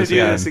 I'm going to do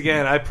this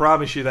again. I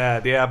promise you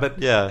that. Yeah, but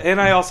yeah.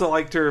 And I also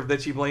liked her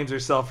that she blames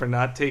herself for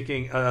not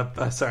taking.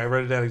 Sorry, I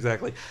wrote it down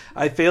exactly.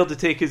 I failed to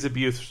take his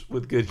abuse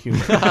with good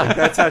humor. Like,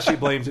 that's how she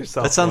blames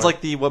herself. That sounds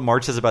like what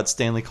Marge says about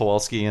Stanley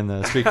Kowalski in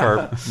the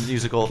Streetcar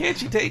musical.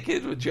 Can't you take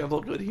it with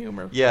gentle good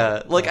humor?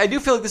 Yeah, like I do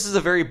feel like this is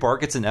a very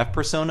Bart gets an F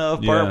persona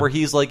of Bart, where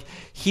he's like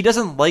he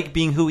doesn't like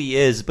being who he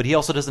is, but he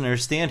also doesn't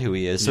understand who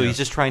he is. So he's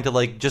just trying to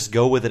like just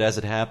go with it as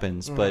it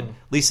happens. But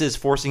Lisa is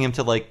forcing him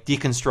to like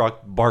deconstruct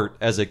Bart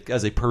as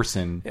a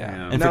person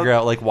and figure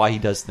out like why he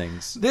does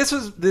things.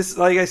 This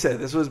like I said,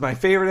 this was my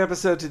favorite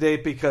episode to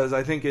date because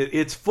I think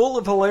it's full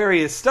of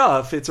hilarious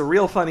stuff. It's a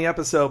real funny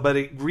episode, but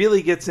it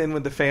really gets in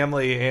with the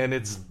family, and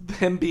it's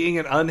them being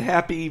an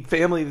unhappy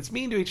family that's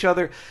mean to each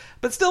other,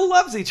 but still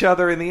loves each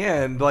other in the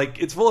end.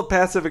 Like, it's full of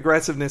passive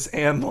aggressiveness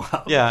and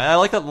love. Yeah, I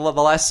like that the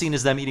last scene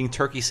is them eating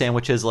turkey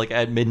sandwiches like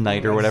at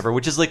midnight or whatever,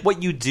 which is like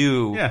what you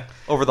do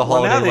over the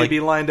holiday. Now they'd be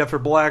lined up for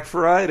Black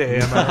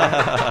Friday. Am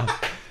I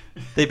right?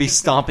 They'd be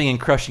stomping and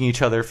crushing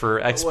each other for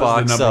Xbox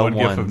What was the number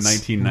one Ones.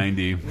 gift of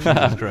 1990?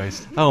 Jesus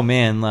Christ. Oh,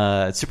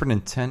 man. Super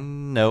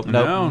Nintendo?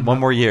 Nope. One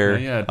more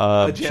year.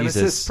 A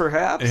Genesis,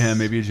 perhaps? Yeah,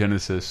 maybe a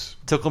Genesis.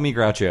 Tickle Me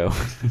Groucho.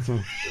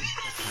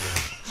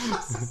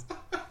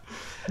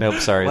 Nope,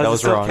 sorry. Was that was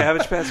it still wrong.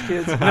 Cabbage Patch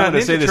Kids? I'm going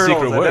to say the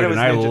secret word, and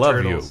I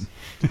love you.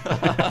 It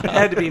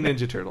had to be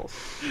Ninja Turtles.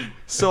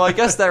 So I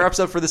guess that wraps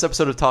up for this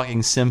episode of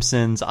Talking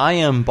Simpsons. I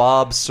am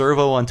Bob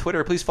Servo on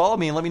Twitter. Please follow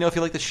me and let me know if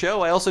you like the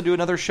show. I also do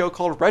another show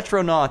called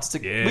Retronauts.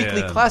 It's a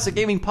weekly classic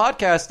gaming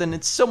podcast, and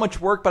it's so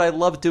much work, but I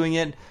love doing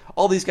it.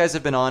 All these guys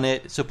have been on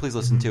it, so please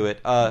listen to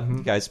it.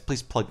 Guys,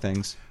 please plug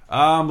things.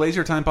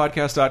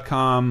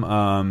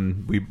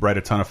 LaserTimePodcast.com. We write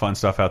a ton of fun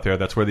stuff out there.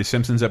 That's where the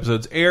Simpsons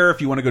episodes air.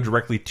 If you want to go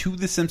directly to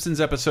the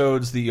Simpsons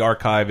episodes, the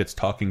archive, it's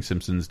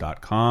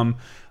TalkingSimpsons.com.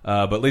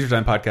 But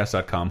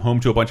LaserTimePodcast.com, home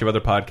to a bunch of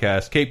other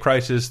podcasts: Cape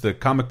Crisis, the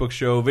comic book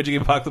show, Video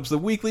Game Apocalypse, the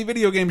weekly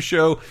video game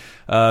show,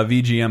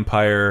 VG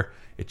Empire.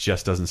 It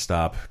just doesn't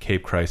stop.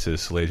 Cape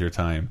Crisis, Laser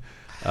Time.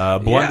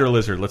 Blunder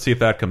Lizard. Let's see if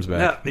that comes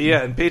back.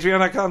 And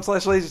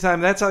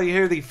patreon.com/lasertime. That's how you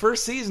hear the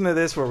first season of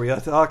this, where we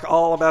talk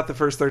all about the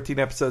first 13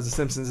 episodes of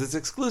Simpsons. It's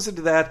exclusive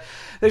to that.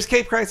 There's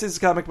Cape Crisis,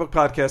 comic book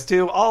podcast,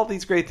 too. All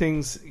these great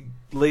things.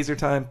 Laser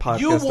Time Podcast.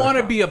 You want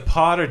to be a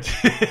part of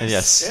this.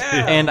 Yes.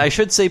 Yeah. And I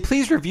should say,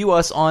 please review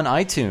us on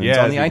iTunes.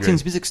 On the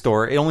iTunes Music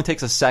Store. It only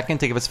takes a second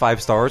to give us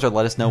 5 stars or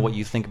let us know what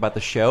you think about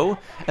the show.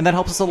 And that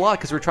helps us a lot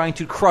because we're trying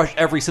to crush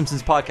every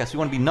Simpsons podcast. We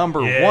want to be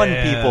number one,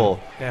 people.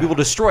 We will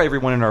destroy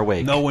everyone in our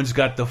wake. No one's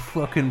got the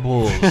fucking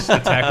balls to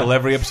tackle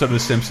every episode of The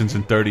Simpsons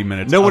in 30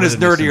 minutes. No one is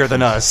nerdier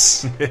than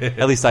us.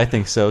 At least I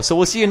think so. So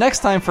we'll see you next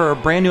time for a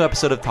brand new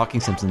episode of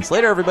Talking Simpsons.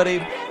 Later,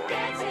 everybody.